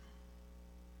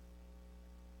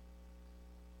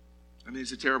 I mean,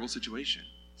 it's a terrible situation.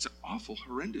 It's an awful,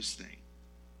 horrendous thing.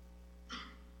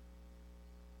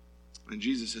 And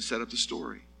Jesus has set up the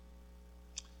story.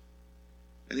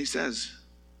 And he says,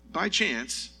 by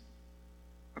chance,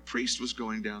 a priest was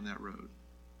going down that road.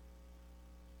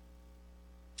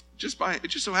 It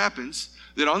just so happens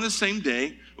that on the same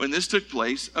day when this took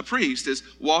place, a priest is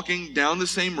walking down the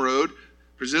same road,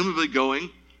 presumably going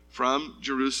from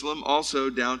Jerusalem also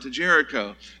down to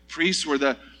Jericho. Priests were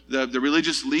the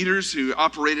religious leaders who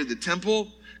operated the temple,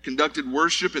 conducted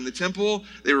worship in the temple.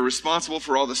 They were responsible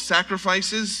for all the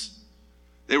sacrifices.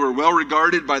 They were well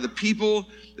regarded by the people.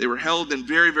 They were held in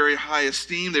very, very high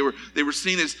esteem. They were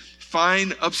seen as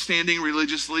fine, upstanding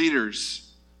religious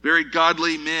leaders, very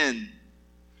godly men,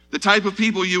 the type of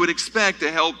people you would expect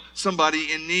to help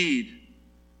somebody in need.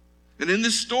 And in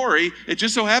this story, it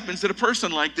just so happens that a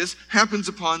person like this happens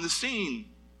upon the scene.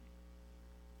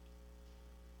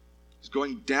 He's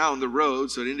going down the road,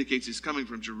 so it indicates he's coming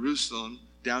from Jerusalem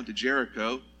down to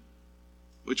Jericho,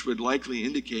 which would likely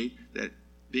indicate that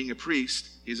being a priest,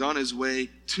 he's on his way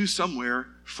to somewhere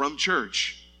from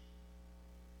church,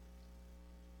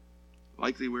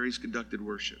 likely where he's conducted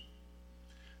worship.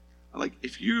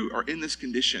 If you are in this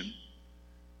condition,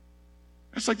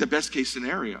 that's like the best case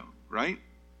scenario, right?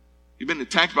 You've been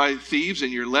attacked by thieves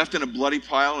and you're left in a bloody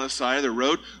pile on the side of the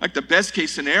road. Like the best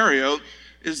case scenario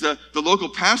is the local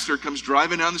pastor comes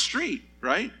driving down the street,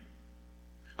 right?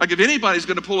 Like if anybody's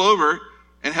going to pull over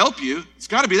and help you, it's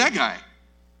got to be that guy.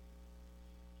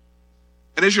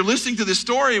 And as you're listening to this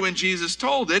story when Jesus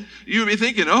told it, you would be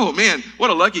thinking, oh man, what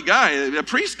a lucky guy. A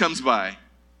priest comes by.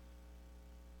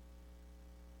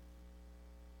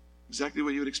 Exactly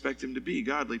what you would expect him to be.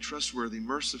 Godly, trustworthy,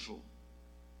 merciful.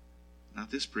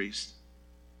 Not this priest.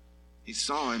 He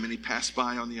saw him and he passed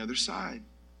by on the other side.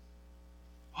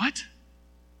 What?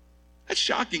 That's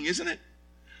shocking, isn't it?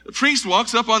 The priest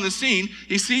walks up on the scene.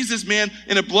 He sees this man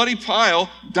in a bloody pile,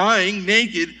 dying,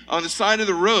 naked, on the side of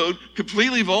the road,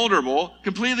 completely vulnerable,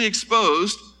 completely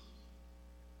exposed.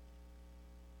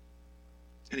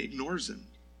 And he ignores him.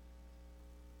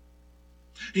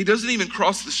 He doesn't even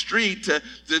cross the street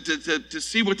to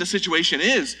see what the situation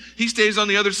is. He stays on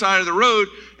the other side of the road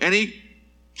and he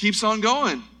keeps on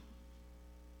going.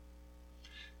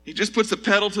 He just puts the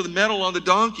pedal to the metal on the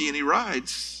donkey and he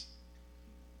rides.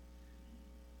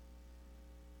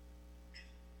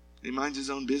 He minds his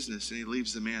own business and he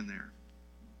leaves the man there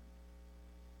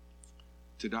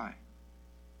to die.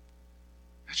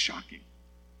 That's shocking.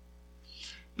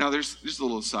 Now, there's just a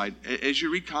little aside. As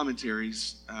you read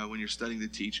commentaries when you're studying to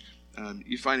teach,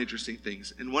 you find interesting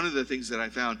things. And one of the things that I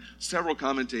found, several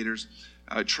commentators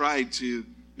tried to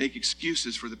make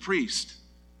excuses for the priest.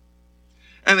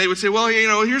 And they would say, well,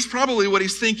 here's probably what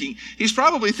he's thinking. He's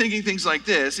probably thinking things like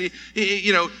this.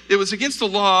 It was against the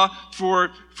law for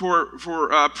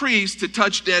priests to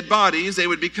touch dead bodies. They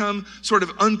would become sort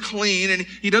of unclean, and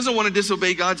he doesn't want to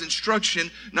disobey God's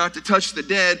instruction not to touch the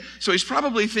dead. So he's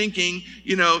probably thinking,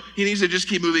 he needs to just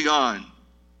keep moving on.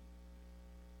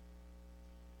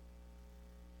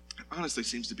 It honestly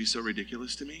seems to be so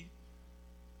ridiculous to me.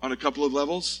 on a couple of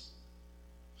levels.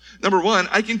 Number one,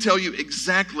 I can tell you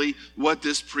exactly what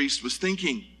this priest was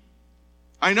thinking.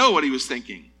 I know what he was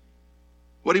thinking.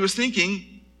 What he was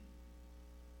thinking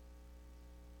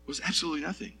was absolutely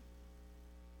nothing.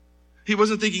 He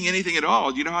wasn't thinking anything at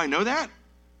all. Do you know how I know that?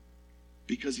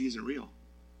 Because he isn't real.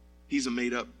 He's a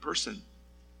made-up person.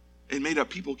 And made-up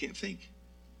people can't think.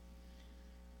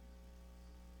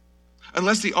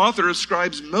 Unless the author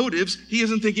ascribes motives, he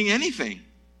isn't thinking anything.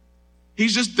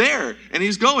 He's just there, and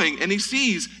he's going, and he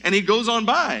sees, and he goes on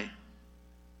by. I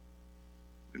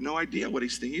have no idea what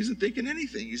he's thinking. He isn't thinking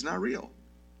anything. He's not real.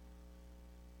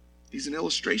 He's an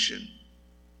illustration.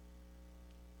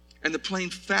 And the plain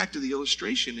fact of the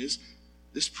illustration is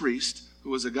this priest, who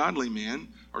was a godly man,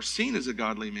 or seen as a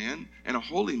godly man, and a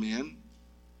holy man,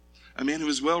 a man who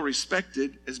is well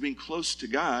respected as being close to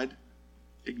God,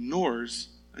 ignores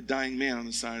a dying man on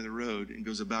the side of the road and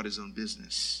goes about his own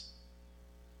business.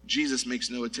 Jesus makes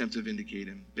no attempt to vindicate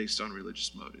him based on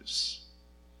religious motives.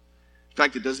 In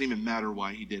fact, it doesn't even matter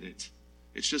why he did it.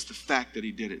 It's just the fact that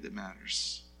he did it that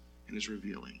matters and is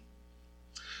revealing.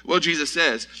 Well, Jesus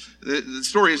says, the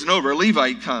story isn't over. A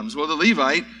Levite comes. Well, the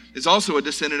Levite is also a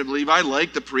descendant of Levi,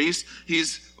 like the priest.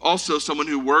 He's also someone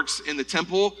who works in the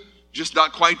temple, just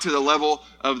not quite to the level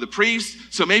of the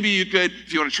priest. So maybe you could,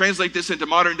 if you want to translate this into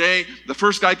modern day, the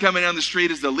first guy coming down the street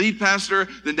is the lead pastor.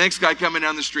 The next guy coming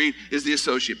down the street is the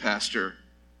associate pastor.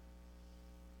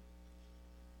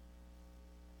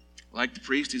 Like the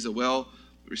priest, he's a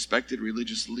well-respected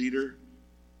religious leader.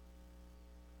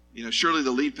 You know, surely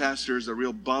the lead pastor is a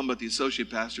real bum, but the associate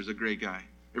pastor is a great guy.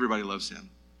 Everybody loves him.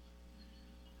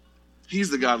 He's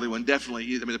the godly one,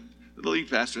 definitely. The lead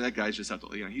pastor, that guy's just out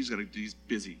to, he's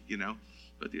busy,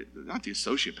 but not the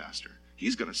associate pastor.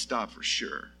 He's going to stop for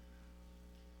sure.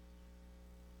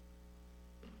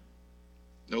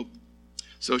 Nope.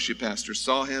 Associate pastor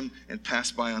saw him and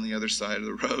passed by on the other side of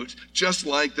the road. Just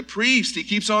like the priest, he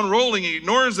keeps on rolling. He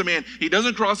ignores the man. He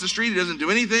doesn't cross the street. He doesn't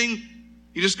do anything.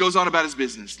 He just goes on about his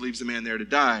business, leaves the man there to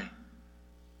die.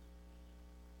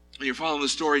 And you're following the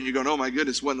story and you're going, oh my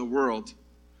goodness, what in the world?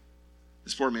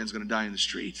 This poor man's going to die in the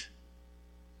street.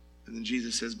 And then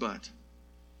Jesus says, but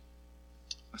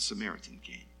a Samaritan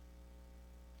came.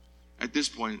 At this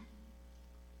point,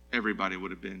 everybody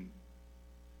would have been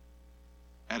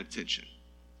at attention.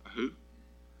 A who?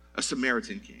 A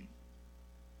Samaritan came.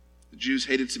 The Jews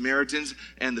hated Samaritans,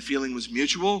 and the feeling was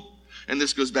mutual. And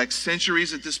this goes back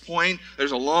centuries at this point.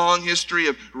 There's a long history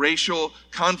of racial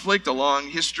conflict, a long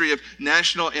history of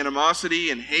national animosity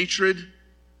and hatred.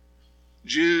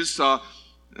 Jews saw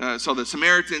the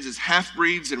Samaritans as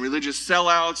half-breeds and religious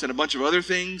sellouts and a bunch of other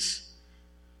things.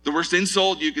 The worst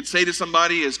insult you could say to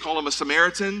somebody is call him a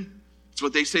Samaritan. It's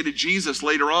what they say to Jesus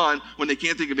later on when they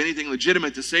can't think of anything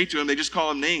legitimate to say to him. They just call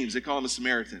him names. They call him a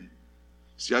Samaritan.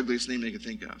 It's the ugliest name they could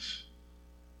think of.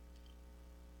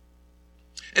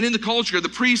 And in the culture, the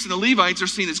priests and the Levites are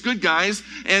seen as good guys,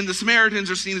 and the Samaritans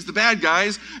are seen as the bad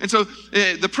guys. And so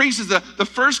the priest is the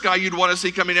first guy you'd want to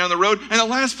see coming down the road, and the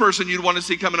last person you'd want to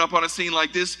see coming up on a scene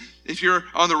like this, if you're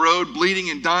on the road bleeding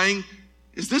and dying,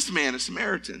 is this man, a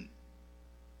Samaritan.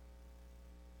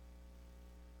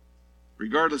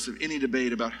 Regardless of any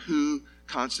debate about who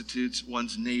constitutes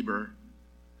one's neighbor,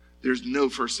 there's no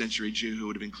first century Jew who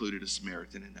would have included a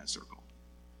Samaritan in that circle.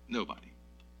 Nobody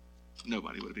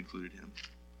would have included him.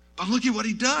 But look at what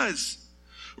he does.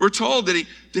 We're told that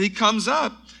he comes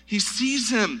up. He sees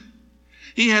him.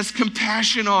 He has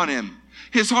compassion on him.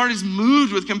 His heart is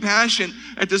moved with compassion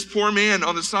at this poor man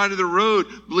on the side of the road,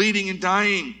 bleeding and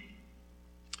dying.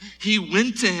 He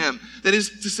went to him. That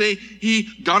is to say, he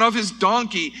got off his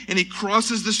donkey and he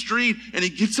crosses the street and he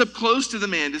gets up close to the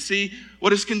man to see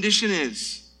what his condition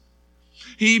is.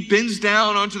 He bends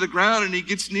down onto the ground and he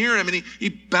gets near him and he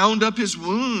bound up his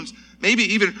wounds, maybe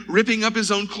even ripping up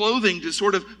his own clothing to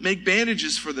sort of make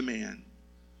bandages for the man.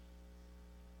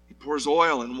 He pours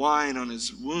oil and wine on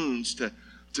his wounds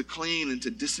to clean and to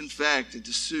disinfect and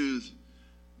to soothe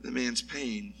the man's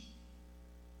pain.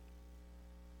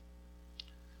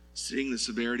 Seeing the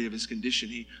severity of his condition,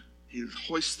 he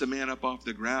hoists the man up off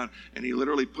the ground and he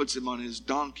literally puts him on his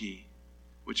donkey,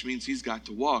 which means he's got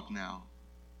to walk now.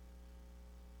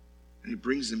 And he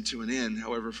brings him to an inn,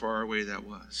 however far away that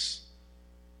was.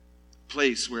 A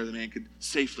place where the man could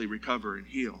safely recover and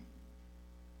heal.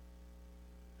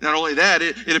 Not only that,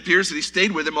 it appears that he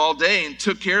stayed with him all day and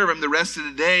took care of him the rest of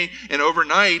the day. And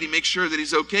overnight, he makes sure that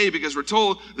he's okay, because we're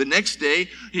told the next day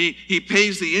he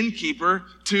pays the innkeeper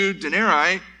 2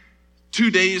 denarii,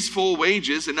 2 days' full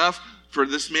wages, enough for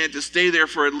this man to stay there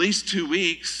for at least 2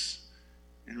 weeks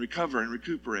and recover and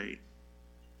recuperate.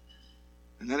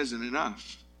 And that isn't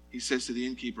enough. He says to the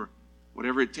innkeeper,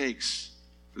 whatever it takes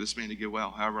for this man to get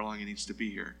well, however long he needs to be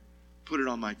here, put it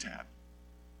on my tab,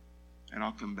 and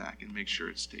I'll come back and make sure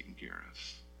it's taken care of.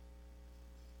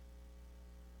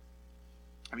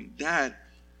 I mean, that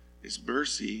is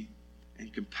mercy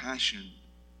and compassion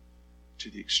to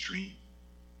the extreme.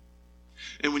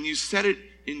 And when you set it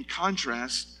in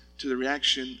contrast to the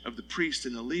reaction of the priest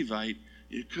and the Levite,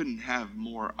 you couldn't have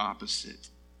more opposite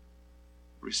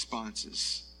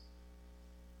responses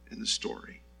in the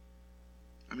story.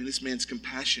 I mean, this man's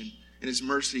compassion and his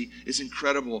mercy is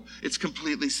incredible. It's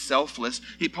completely selfless.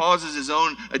 He pauses his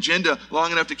own agenda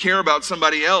long enough to care about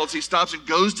somebody else. He stops and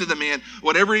goes to the man.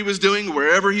 Whatever he was doing,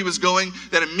 wherever he was going,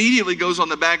 that immediately goes on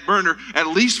the back burner, at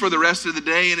least for the rest of the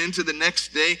day and into the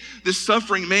next day. This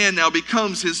suffering man now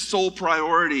becomes his sole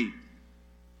priority.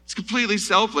 It's completely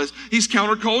selfless. He's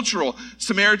countercultural.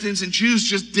 Samaritans and Jews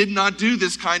just did not do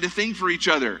this kind of thing for each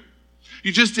other.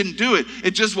 You just didn't do it.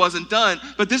 It just wasn't done.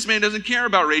 But this man doesn't care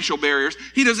about racial barriers.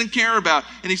 He doesn't care about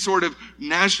any sort of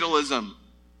nationalism.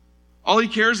 All he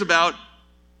cares about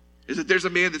is that there's a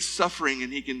man that's suffering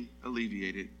and he can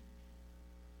alleviate it.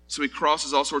 So he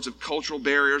crosses all sorts of cultural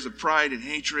barriers of pride and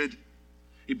hatred.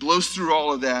 He blows through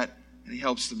all of that and he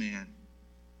helps the man.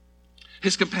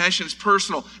 His compassion is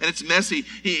personal and it's messy.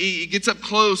 He gets up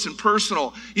close and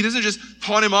personal. He doesn't just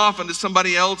pawn him off onto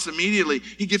somebody else immediately.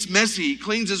 He gets messy. He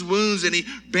cleans his wounds and he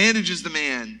bandages the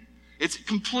man. It's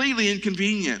completely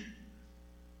inconvenient.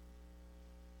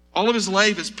 All of his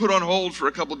life is put on hold for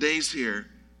a couple days here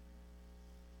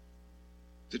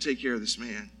to take care of this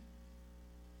man.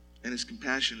 And his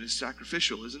compassion is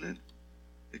sacrificial, isn't it?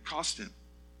 It cost him.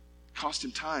 It cost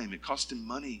him time. It cost him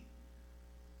money.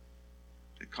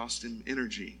 It cost him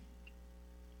energy.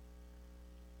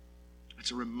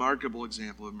 It's a remarkable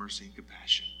example of mercy and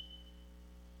compassion.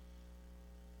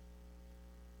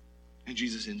 And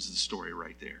Jesus ends the story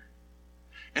right there.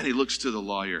 And he looks to the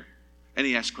lawyer and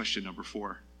he asks question number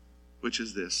 4, which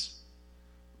is this: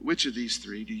 which of these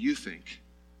 3 do you think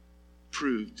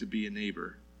proved to be a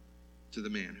neighbor to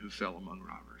the man who fell among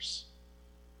robbers?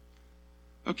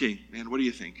 Okay, man, what do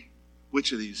you think?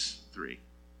 Which of these 3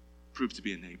 proved to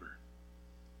be a neighbor?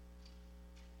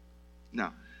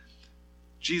 Now,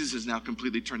 Jesus has now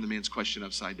completely turned the man's question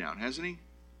upside down, hasn't he?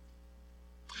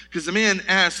 Because the man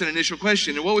asked an initial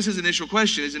question. And what was his initial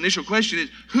question? His initial question is,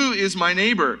 who is my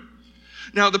neighbor?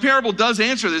 Now, the parable does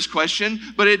answer this question,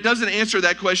 but it doesn't answer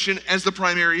that question as the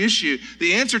primary issue.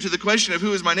 The answer to the question of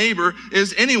who is my neighbor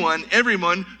is anyone,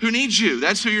 everyone who needs you.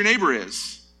 That's who your neighbor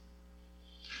is.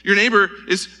 Your neighbor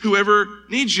is whoever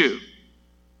needs you.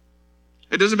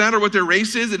 It doesn't matter what their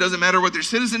race is. It doesn't matter what their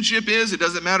citizenship is. It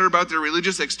doesn't matter about their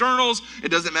religious externals. It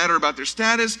doesn't matter about their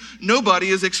status.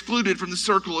 Nobody is excluded from the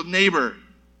circle of neighbor.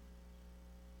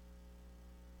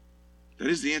 That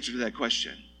is the answer to that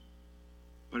question.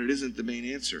 But it isn't the main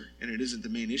answer, and it isn't the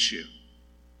main issue.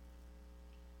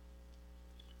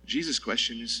 Jesus'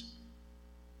 question is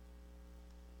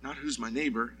not who's my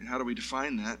neighbor and how do we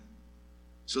define that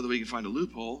so that we can find a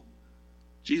loophole.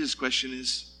 Jesus' question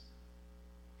is,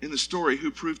 in the story,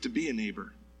 who proved to be a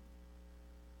neighbor?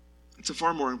 It's a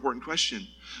far more important question.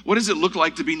 What does it look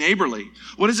like to be neighborly?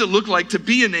 What does it look like to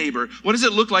be a neighbor? What does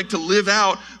it look like to live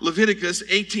out Leviticus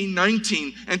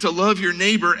 18:19 and to love your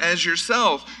neighbor as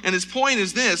yourself? And his point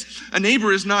is this: a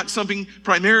neighbor is not something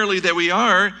primarily that we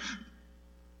are.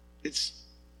 It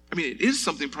is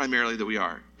something primarily that we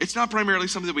are. It's not primarily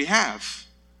something that we have.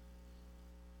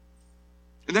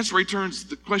 And that's where he turns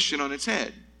the question on its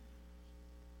head.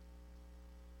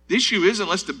 The issue isn't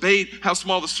let's debate how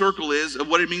small the circle is of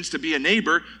what it means to be a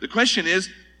neighbor. The question is,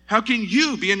 how can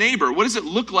you be a neighbor? What does it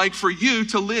look like for you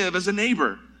to live as a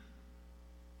neighbor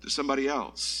to somebody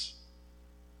else?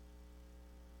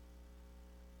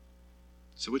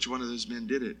 So which one of those men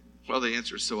did it? Well, the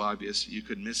answer is so obvious you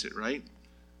couldn't miss it, right?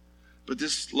 But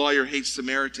this lawyer hates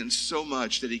Samaritans so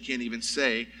much that he can't even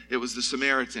say it was the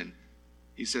Samaritan.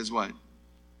 He says what?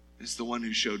 It's the one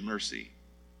who showed mercy.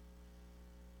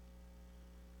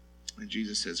 And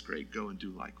Jesus says, great, go and do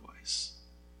likewise.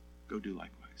 Go do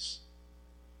likewise.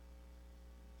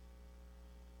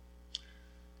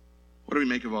 What do we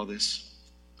make of all this?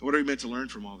 What are we meant to learn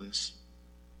from all this?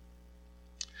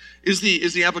 Is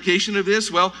the application of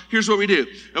this? Well, here's what we do.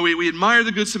 We admire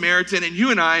the Good Samaritan, and you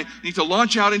and I need to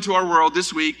launch out into our world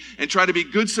this week and try to be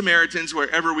good Samaritans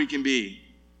wherever we can be.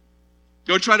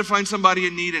 Go try to find somebody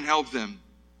in need and help them.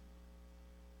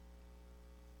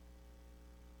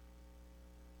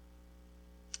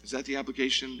 Is that the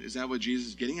application? Is that what Jesus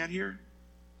is getting at here?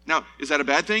 Now, is that a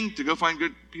bad thing to go find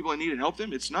good people in need and help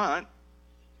them? It's not.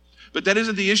 But that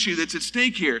isn't the issue that's at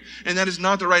stake here, and that is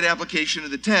not the right application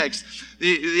of the text.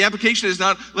 The application is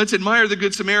not, let's admire the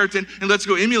Good Samaritan and let's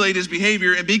go emulate his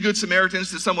behavior and be good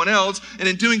Samaritans to someone else, and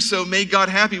in doing so, make God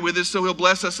happy with us so he'll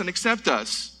bless us and accept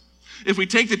us. If we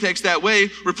take the text that way,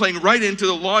 we're playing right into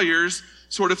the lawyer's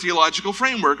sort of theological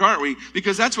framework, aren't we?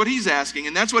 Because that's what he's asking,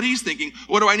 and that's what he's thinking.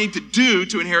 What do I need to do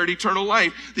to inherit eternal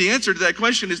life? The answer to that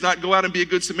question is not go out and be a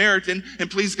good Samaritan and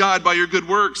please God by your good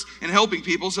works and helping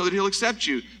people so that he'll accept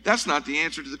you. That's not the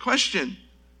answer to the question.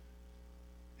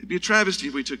 It'd be a travesty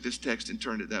if we took this text and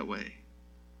turned it that way.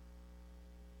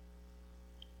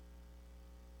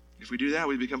 If we do that,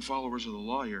 we become followers of the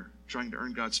lawyer, trying to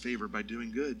earn God's favor by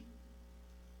doing good.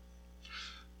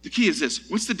 The key is this.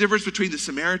 What's the difference between the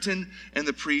Samaritan and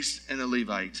the priest and the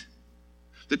Levite?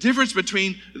 The difference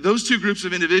between those two groups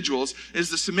of individuals is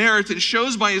the Samaritan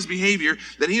shows by his behavior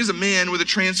that he is a man with a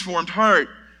transformed heart.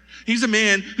 He's a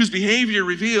man whose behavior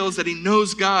reveals that he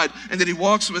knows God and that he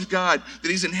walks with God,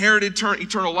 that he's inherited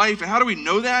eternal life. And how do we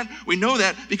know that? We know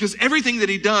that because everything that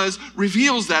he does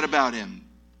reveals that about him.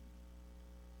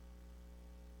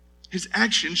 His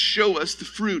actions show us the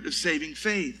fruit of saving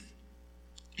faith.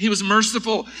 He was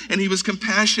merciful and he was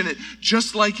compassionate,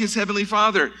 just like his heavenly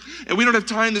Father. And we don't have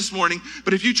time this morning,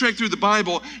 but if you trek through the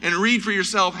Bible and read for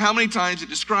yourself how many times it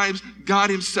describes God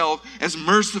himself as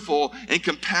merciful and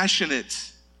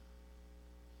compassionate.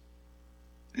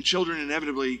 And children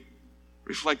inevitably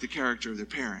reflect the character of their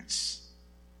parents.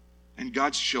 And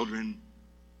God's children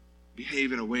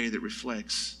behave in a way that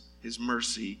reflects his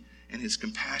mercy and his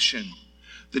compassion.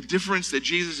 The difference that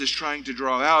Jesus is trying to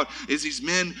draw out is these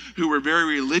men who were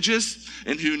very religious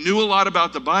and who knew a lot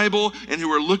about the Bible and who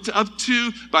were looked up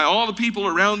to by all the people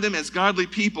around them as godly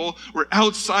people were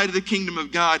outside of the kingdom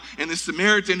of God. And the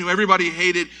Samaritan, who everybody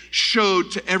hated,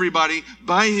 showed to everybody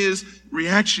by his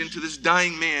reaction to this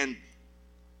dying man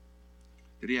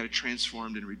that he had a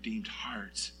transformed and redeemed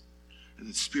heart and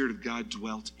the Spirit of God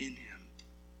dwelt in him.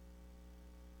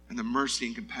 And the mercy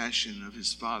and compassion of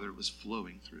his Father was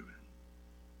flowing through him.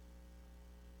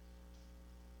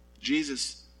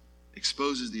 Jesus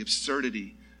exposes the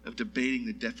absurdity of debating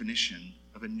the definition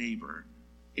of a neighbor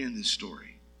in this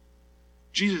story.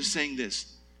 Jesus is saying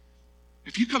this: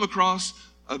 if you come across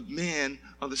a man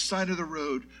on the side of the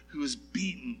road who is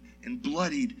beaten and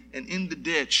bloodied and in the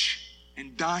ditch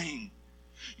and dying,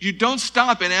 you don't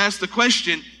stop and ask the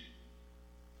question,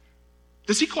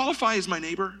 does he qualify as my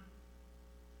neighbor?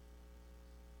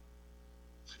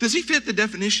 Does he fit the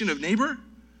definition of neighbor?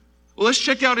 Well, let's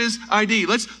check out his ID.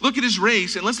 Let's look at his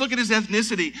race, and let's look at his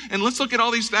ethnicity, and let's look at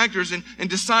all these factors and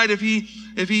decide if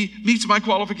he meets my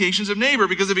qualifications of neighbor.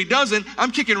 Because if he doesn't,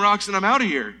 I'm kicking rocks and I'm out of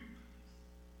here.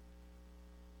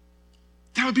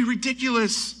 That would be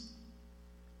ridiculous.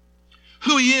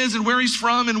 Who he is and where he's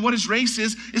from and what his race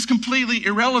is completely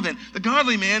irrelevant. The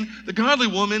godly man, the godly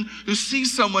woman who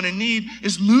sees someone in need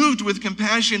is moved with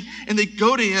compassion, and they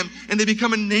go to him and they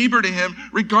become a neighbor to him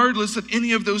regardless of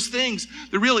any of those things.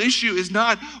 The real issue is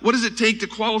not what does it take to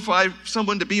qualify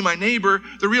someone to be my neighbor.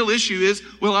 The real issue is,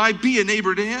 will I be a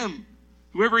neighbor to him?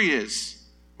 Whoever he is,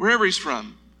 wherever he's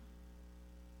from.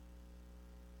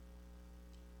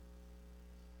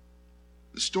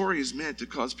 The story is meant to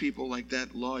cause people like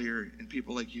that lawyer and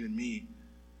people like you and me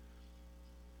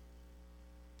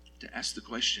to ask the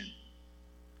question,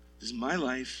 does my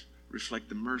life reflect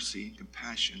the mercy and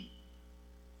compassion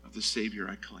of the Savior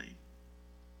I claim?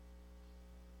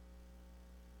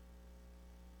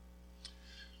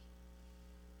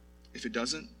 If it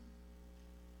doesn't,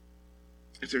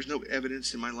 if there's no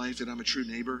evidence in my life that I'm a true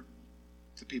neighbor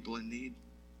to people in need,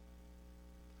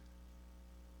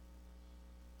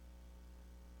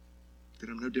 that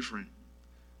I'm no different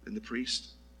than the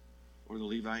priest or the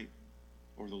Levite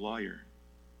or the lawyer.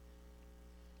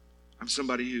 I'm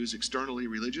somebody who's externally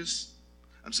religious.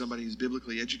 I'm somebody who's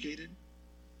biblically educated.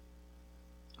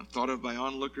 I'm thought of by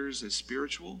onlookers as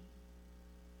spiritual,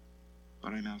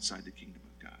 but I'm outside the kingdom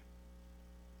of God.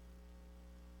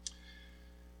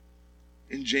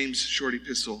 In James' short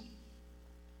epistle,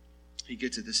 he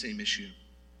gets at the same issue.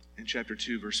 In chapter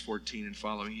 2, verse 14 and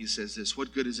following, he says this: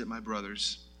 "What good is it, my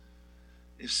brothers,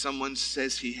 if someone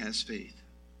says he has faith,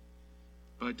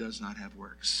 but does not have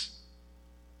works?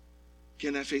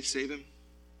 Can that faith save him?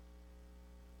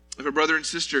 If a brother and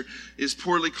sister is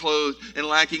poorly clothed and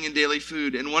lacking in daily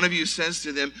food, and one of you says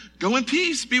to them, 'Go in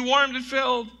peace, be warmed and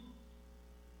filled,'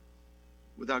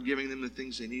 without giving them the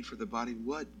things they need for the body,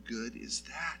 what good is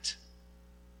that?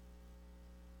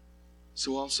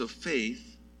 So also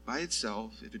faith by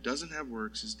itself, if it doesn't have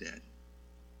works, is dead.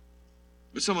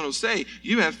 But someone will say,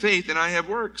 'You have faith and I have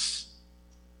works.'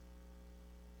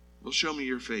 Well, show me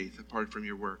your faith apart from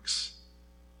your works,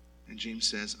 And James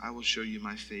says, I will show you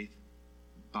my faith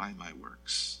by my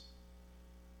works.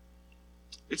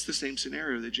 It's the same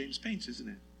scenario that James paints, isn't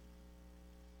it?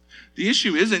 The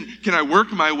issue isn't, can I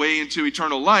work my way into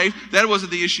eternal life? That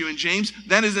wasn't the issue in James.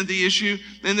 That isn't the issue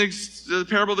in the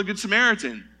parable of the Good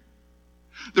Samaritan.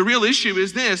 The real issue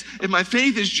is this: if my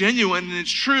faith is genuine and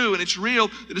it's true and it's real,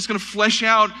 that it's going to flesh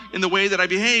out in the way that I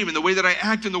behave, in the way that I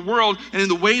act in the world, and in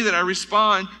the way that I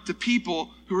respond to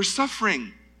people who are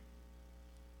suffering.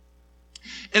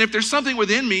 And if there's something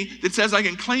within me that says I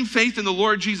can claim faith in the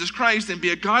Lord Jesus Christ and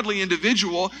be a godly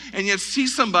individual and yet see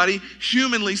somebody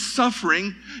humanly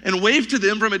suffering and wave to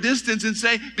them from a distance and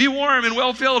say, be warm and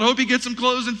well-filled, hope you get some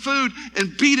clothes and food,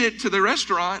 and beat it to the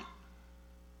restaurant,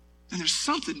 then there's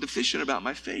something deficient about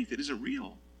my faith that isn't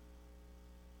real.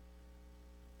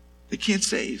 It can't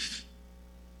save.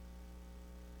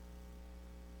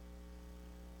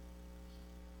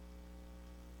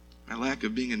 My lack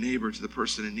of being a neighbor to the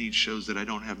person in need shows that I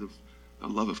don't have the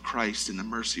love of Christ and the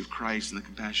mercy of Christ and the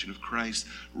compassion of Christ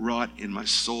wrought in my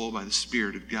soul by the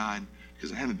Spirit of God,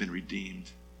 because I haven't been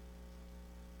redeemed.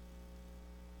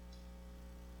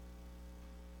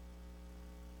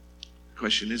 The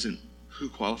question isn't who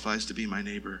qualifies to be my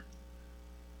neighbor.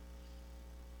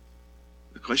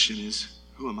 The question is,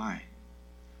 who am I?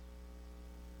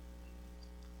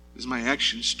 Is my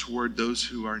actions toward those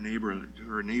who are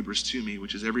neighbors to me,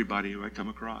 which is everybody who I come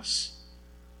across,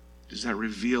 does that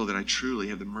reveal that I truly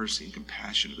have the mercy and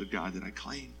compassion of the God that I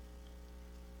claim?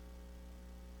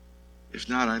 If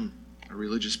not, I'm a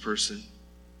religious person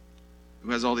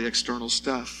who has all the external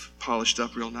stuff polished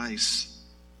up real nice,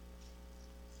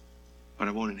 but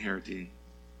I won't inherit the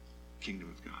kingdom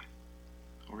of God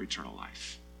or eternal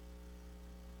life.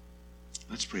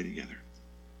 Let's pray together.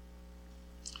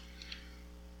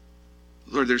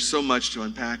 Lord, there's so much to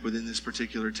unpack within this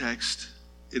particular text.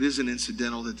 It isn't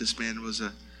incidental that this man was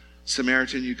a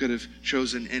Samaritan. You could have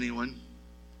chosen anyone.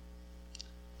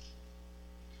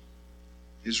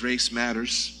 His race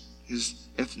matters. His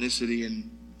ethnicity and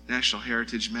national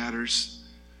heritage matters.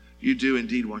 You do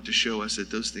indeed want to show us that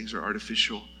those things are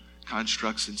artificial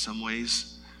constructs in some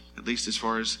ways, at least as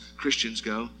far as Christians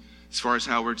go. As far as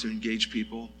how we're to engage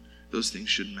people, those things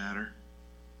shouldn't matter.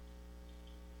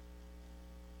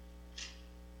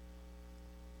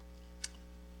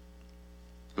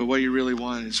 But what you really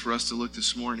want is for us to look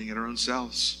this morning at our own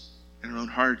selves and our own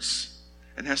hearts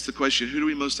and ask the question, who do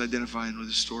we most identify in with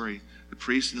this story? The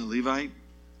priest and the Levite,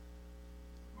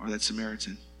 or that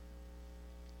Samaritan?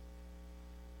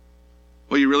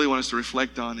 What you really want us to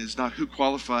reflect on is not who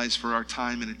qualifies for our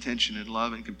time and attention and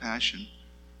love and compassion.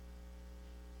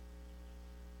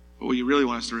 But what you really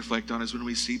want us to reflect on is when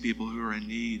we see people who are in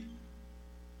need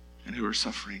and who are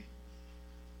suffering,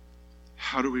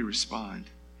 how do we respond?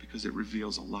 Because it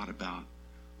reveals a lot about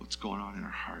what's going on in our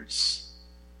hearts.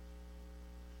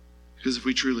 Because if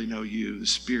we truly know you, the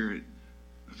Spirit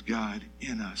of God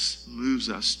in us moves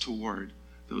us toward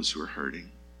those who are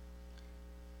hurting.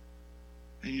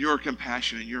 And your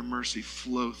compassion and your mercy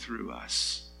flow through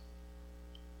us.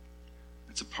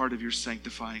 It's a part of your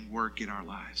sanctifying work in our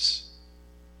lives.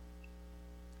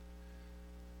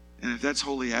 And if that's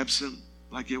wholly absent,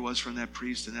 like it was from that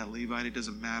priest and that Levite, it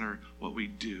doesn't matter what we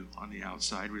do on the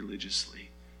outside religiously.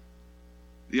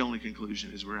 The only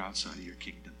conclusion is we're outside of your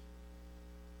kingdom.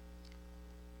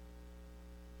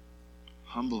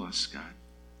 Humble us, God,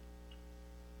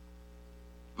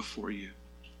 before you.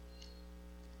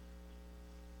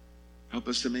 Help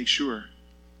us to make sure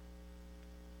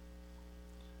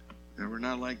that we're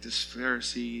not like this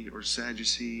Pharisee or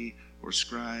Sadducee or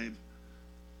scribe,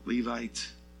 Levite,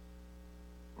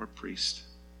 or priest.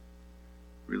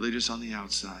 Religious on the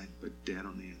outside, but dead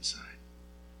on the inside.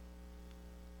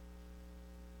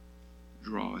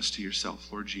 Draw us to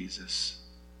yourself, Lord Jesus.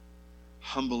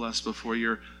 Humble us before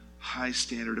your high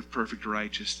standard of perfect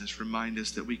righteousness. Remind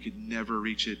us that we could never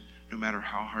reach it, no matter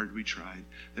how hard we tried.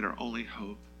 That our only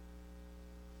hope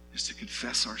is to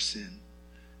confess our sin,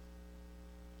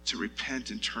 to repent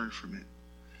and turn from it,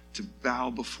 to bow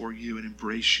before you and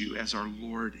embrace you as our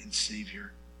Lord and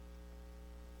Savior.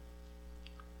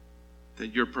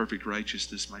 That your perfect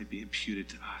righteousness might be imputed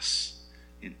to us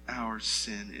in our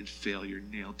sin and failure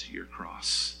nailed to your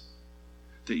cross.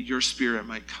 That your Spirit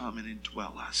might come and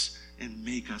indwell us and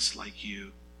make us like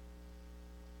you.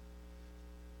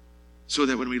 So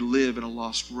that when we live in a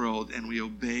lost world and we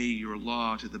obey your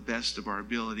law to the best of our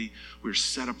ability, we're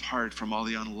set apart from all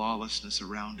the unlawlessness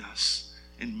around us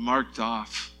and marked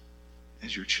off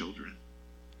as your children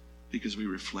because we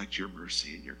reflect your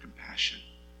mercy and your compassion.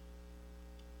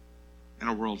 In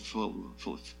a world full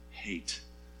of hate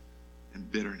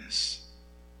and bitterness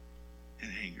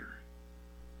and anger.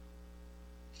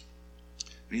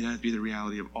 May that be the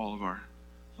reality of all of our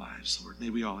lives, Lord. May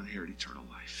we all inherit eternal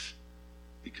life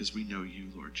because we know you,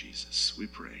 Lord Jesus. We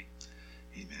pray.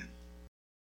 Amen.